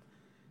el chat.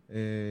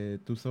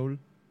 ¿Tú, Saúl?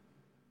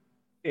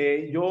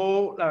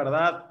 Yo, la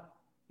verdad,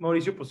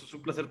 Mauricio, pues es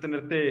un placer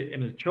tenerte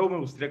en el show. Me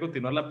gustaría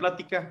continuar la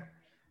plática.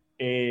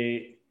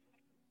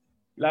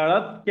 La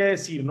verdad, qué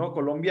decir, ¿no?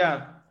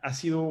 Colombia ha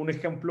sido un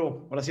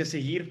ejemplo, ahora sí, a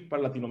seguir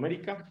para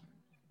Latinoamérica.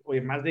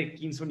 Oye, más de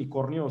 15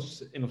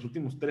 unicornios en los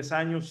últimos 3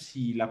 años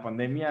y la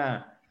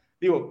pandemia,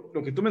 digo,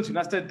 lo que tú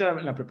mencionaste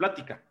en la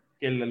preplática,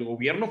 que el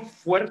gobierno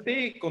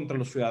fuerte contra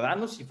los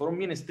ciudadanos y fueron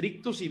bien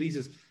estrictos y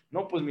dices,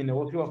 no, pues mi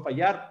negocio va a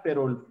fallar,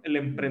 pero el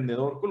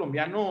emprendedor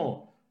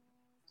colombiano,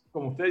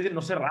 como ustedes dicen,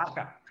 no se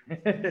raja.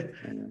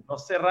 No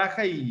se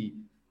raja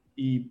y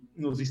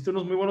nos diste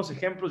unos muy buenos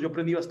ejemplos. Yo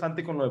aprendí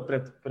bastante con lo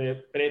de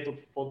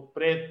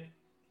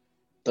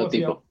Todo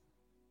tipo.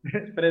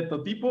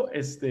 pretotipo.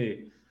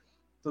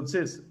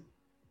 Entonces,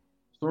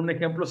 son un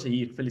ejemplo a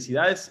seguir.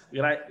 Felicidades.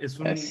 Es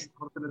un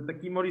honor tenerte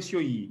aquí, Mauricio,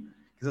 y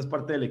que seas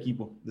parte del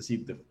equipo de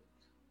CIPTEF.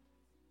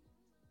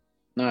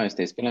 No,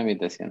 estoy con la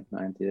invitación. No,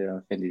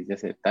 yo feliz de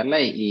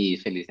aceptarla y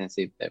feliz en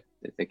CIPTEP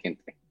desde que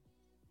entré.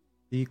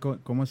 ¿Y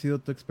cómo ha sido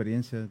tu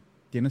experiencia?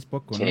 Tienes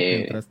poco, ¿no?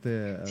 Que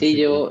entraste a Sí,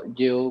 CIPTEF.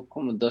 llevo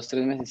como 2,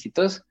 3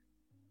 mesecitos,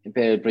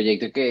 pero el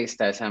proyecto que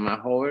está se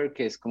llama Hover,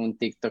 que es como un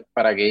TikTok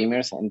para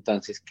gamers,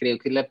 entonces creo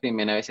que es la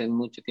primera vez en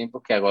mucho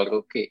tiempo que hago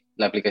algo que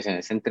la aplicación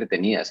es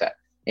entretenida, o sea,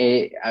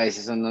 a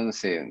veces son, no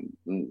sé,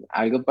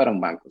 algo para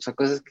un banco, o sea,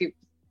 cosas que,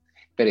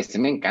 pero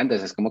me encanta, o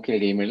sea, es como que al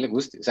gamer le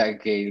guste, o sea,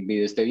 que el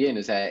video esté bien,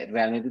 o sea,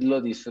 realmente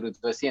lo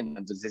disfruto haciendo,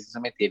 entonces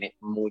eso me tiene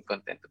muy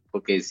contento,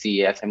 porque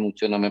sí, hace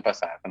mucho no me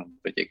pasaba con un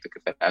proyecto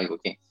que fuera algo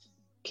que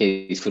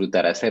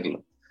disfrutara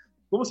hacerlo.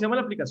 ¿Cómo se llama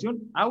la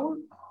aplicación? ¿Hour?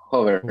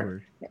 Hover.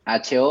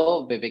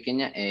 H-O-V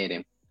pequeña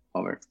R.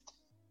 Hover.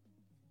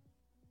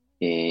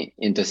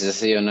 Entonces ha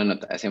sido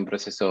ha sido un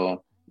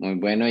proceso muy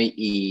bueno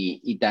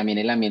y también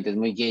el ambiente es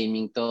muy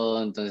gaming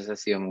todo, entonces ha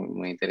sido muy,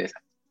 muy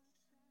interesante.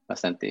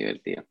 Bastante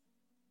divertido.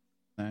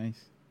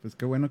 Nice. Pues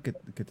qué bueno que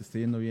te esté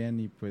yendo bien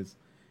y pues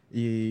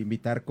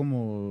invitar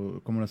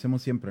como lo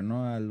hacemos siempre,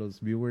 ¿no? A los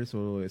viewers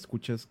o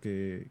escuchas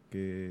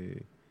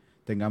que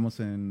tengamos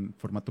en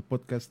formato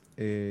podcast,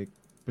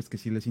 pues que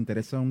si les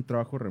interesa un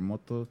trabajo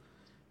remoto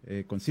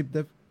con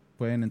ZipDev,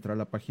 pueden entrar a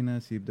la página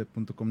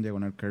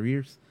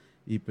zipdev.com/careers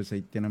y pues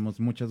ahí tenemos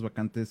muchas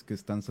vacantes que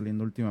están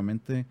saliendo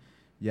últimamente.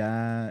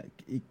 Ya,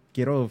 y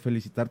quiero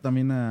felicitar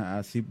también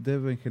a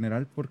ZipDev en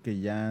general porque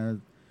ya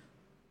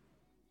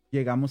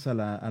llegamos a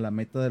la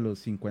meta de los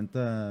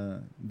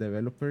 50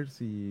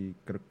 developers y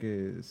creo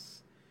que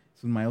es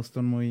un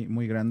milestone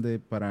muy grande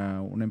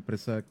para una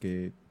empresa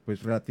que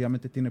pues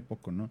relativamente tiene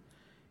poco, ¿no?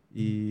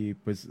 Y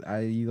pues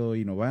ha ido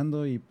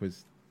innovando y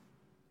pues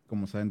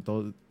como saben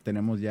todos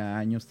tenemos ya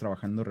años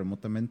trabajando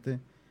remotamente,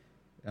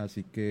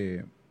 así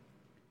que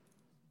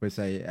pues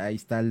ahí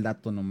está el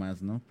dato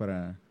nomás, ¿no?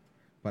 Para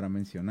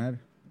mencionar.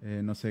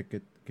 No sé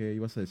qué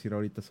ibas a decir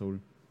ahorita,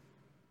 Saúl.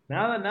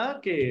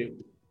 Nada, que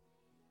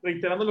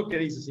reiterando lo que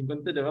dice,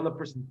 50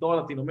 developers en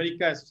toda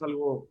Latinoamérica, eso es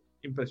algo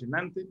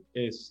impresionante.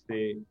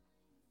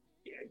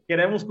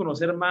 Queremos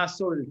conocer más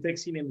sobre el tech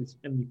scene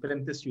en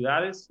diferentes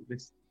ciudades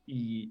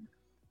y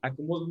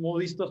como hemos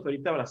visto hasta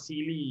ahorita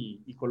Brasil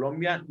y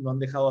Colombia no han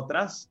dejado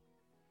atrás.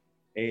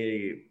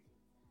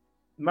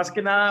 Más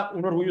que nada,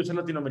 un orgullo ser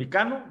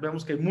latinoamericano.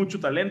 Vemos que hay mucho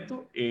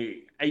talento.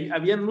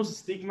 Habían unos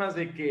estigmas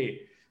de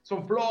que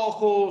son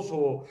flojos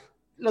o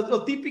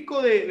lo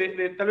típico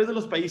de tal vez de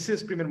los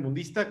países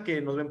primermundistas que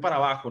nos ven para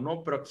abajo,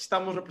 ¿no? Pero aquí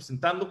estamos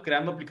representando,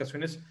 creando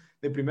aplicaciones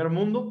de primer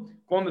mundo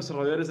con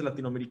desarrolladores de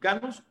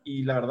latinoamericanos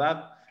y la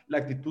verdad, la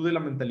actitud y la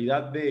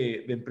mentalidad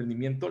de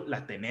emprendimiento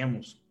la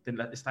tenemos,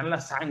 está en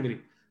la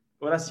sangre.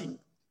 Ahora sí,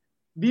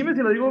 dime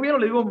si lo digo bien o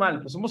lo digo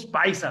mal, pues somos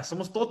paisas,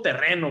 somos todo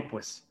terreno,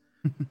 pues.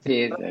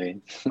 Sí, está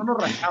bien. No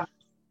nos rajamos.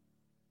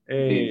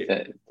 Sí,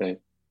 está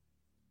bien.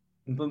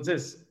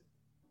 Entonces,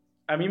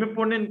 a mí me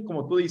ponen,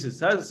 como tú dices,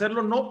 ¿sabes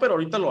hacerlo? No, pero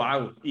ahorita lo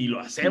hago. Y lo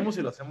hacemos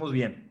y lo hacemos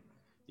bien.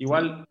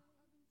 Igual,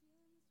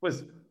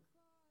 pues,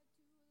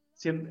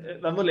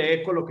 dándole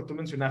eco a lo que tú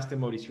mencionaste,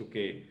 Mauricio,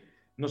 que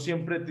no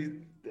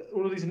siempre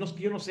uno dice, no, es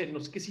que yo no sé, no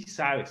es que sí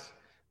sabes.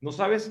 No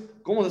sabes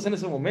cómo se hace en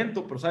ese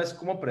momento, pero sabes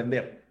cómo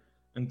aprender.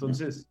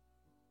 Entonces,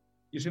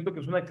 yo siento que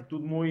es una actitud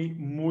muy,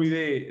 muy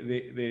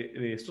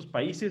de estos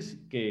países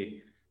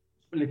que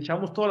le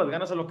echamos todas las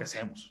ganas a lo que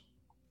hacemos.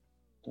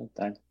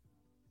 Total.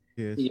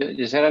 Sí es. Y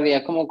yo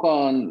cerraría como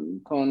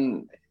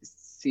con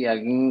si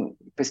alguien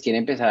pues quiere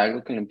empezar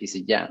algo que lo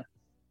empiece ya.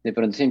 De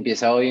pronto si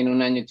empieza hoy en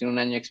un año, tiene un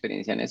año de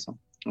experiencia en eso.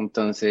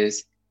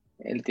 Entonces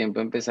el tiempo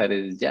de empezar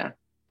es ya.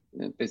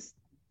 Pues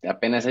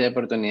apenas haya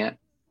oportunidad.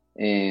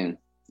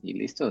 Y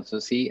listo,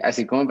 eso sí,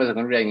 así como empezó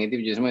con React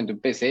Native, yo en ese momento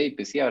empecé y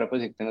pues sí, ahora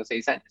pues tengo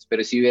 6 años.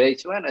 Pero si hubiera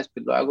dicho, bueno,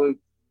 después lo hago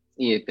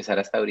y empezar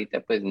hasta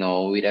ahorita, pues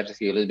no hubiera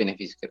recibido los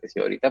beneficios que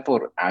recibo ahorita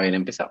por haber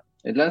empezado.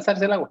 Es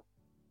lanzarse al agua.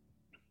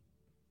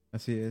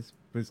 Así es,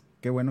 pues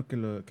qué bueno que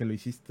lo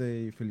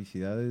hiciste y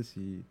felicidades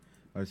y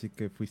ahora sí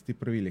que fuiste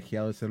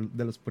privilegiado de ser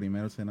de los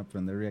primeros en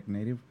aprender React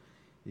Native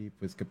y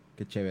pues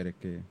qué chévere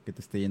que te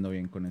esté yendo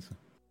bien con eso.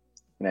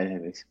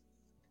 Gracias, Luis.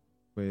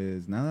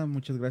 Pues nada,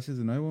 muchas gracias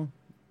de nuevo,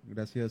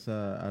 gracias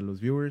a los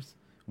viewers,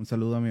 un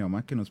saludo a mi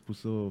mamá que nos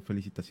puso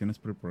felicitaciones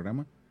por el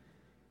programa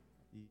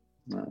y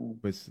No,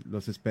 pues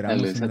los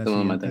esperamos saludos en a la tu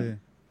mamá también.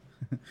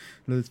 siguiente,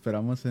 los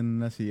esperamos en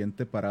la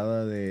siguiente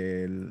parada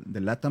del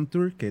LATAM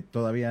Tour que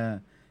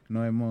todavía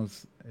no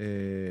hemos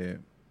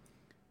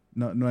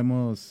no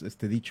hemos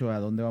dicho a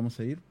dónde vamos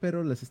a ir,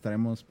 pero les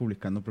estaremos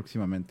publicando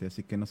próximamente,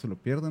 así que no se lo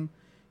pierdan.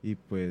 Y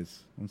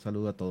pues un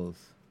saludo a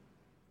todos.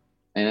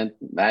 Bueno,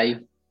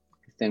 bye,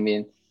 que estén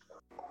bien.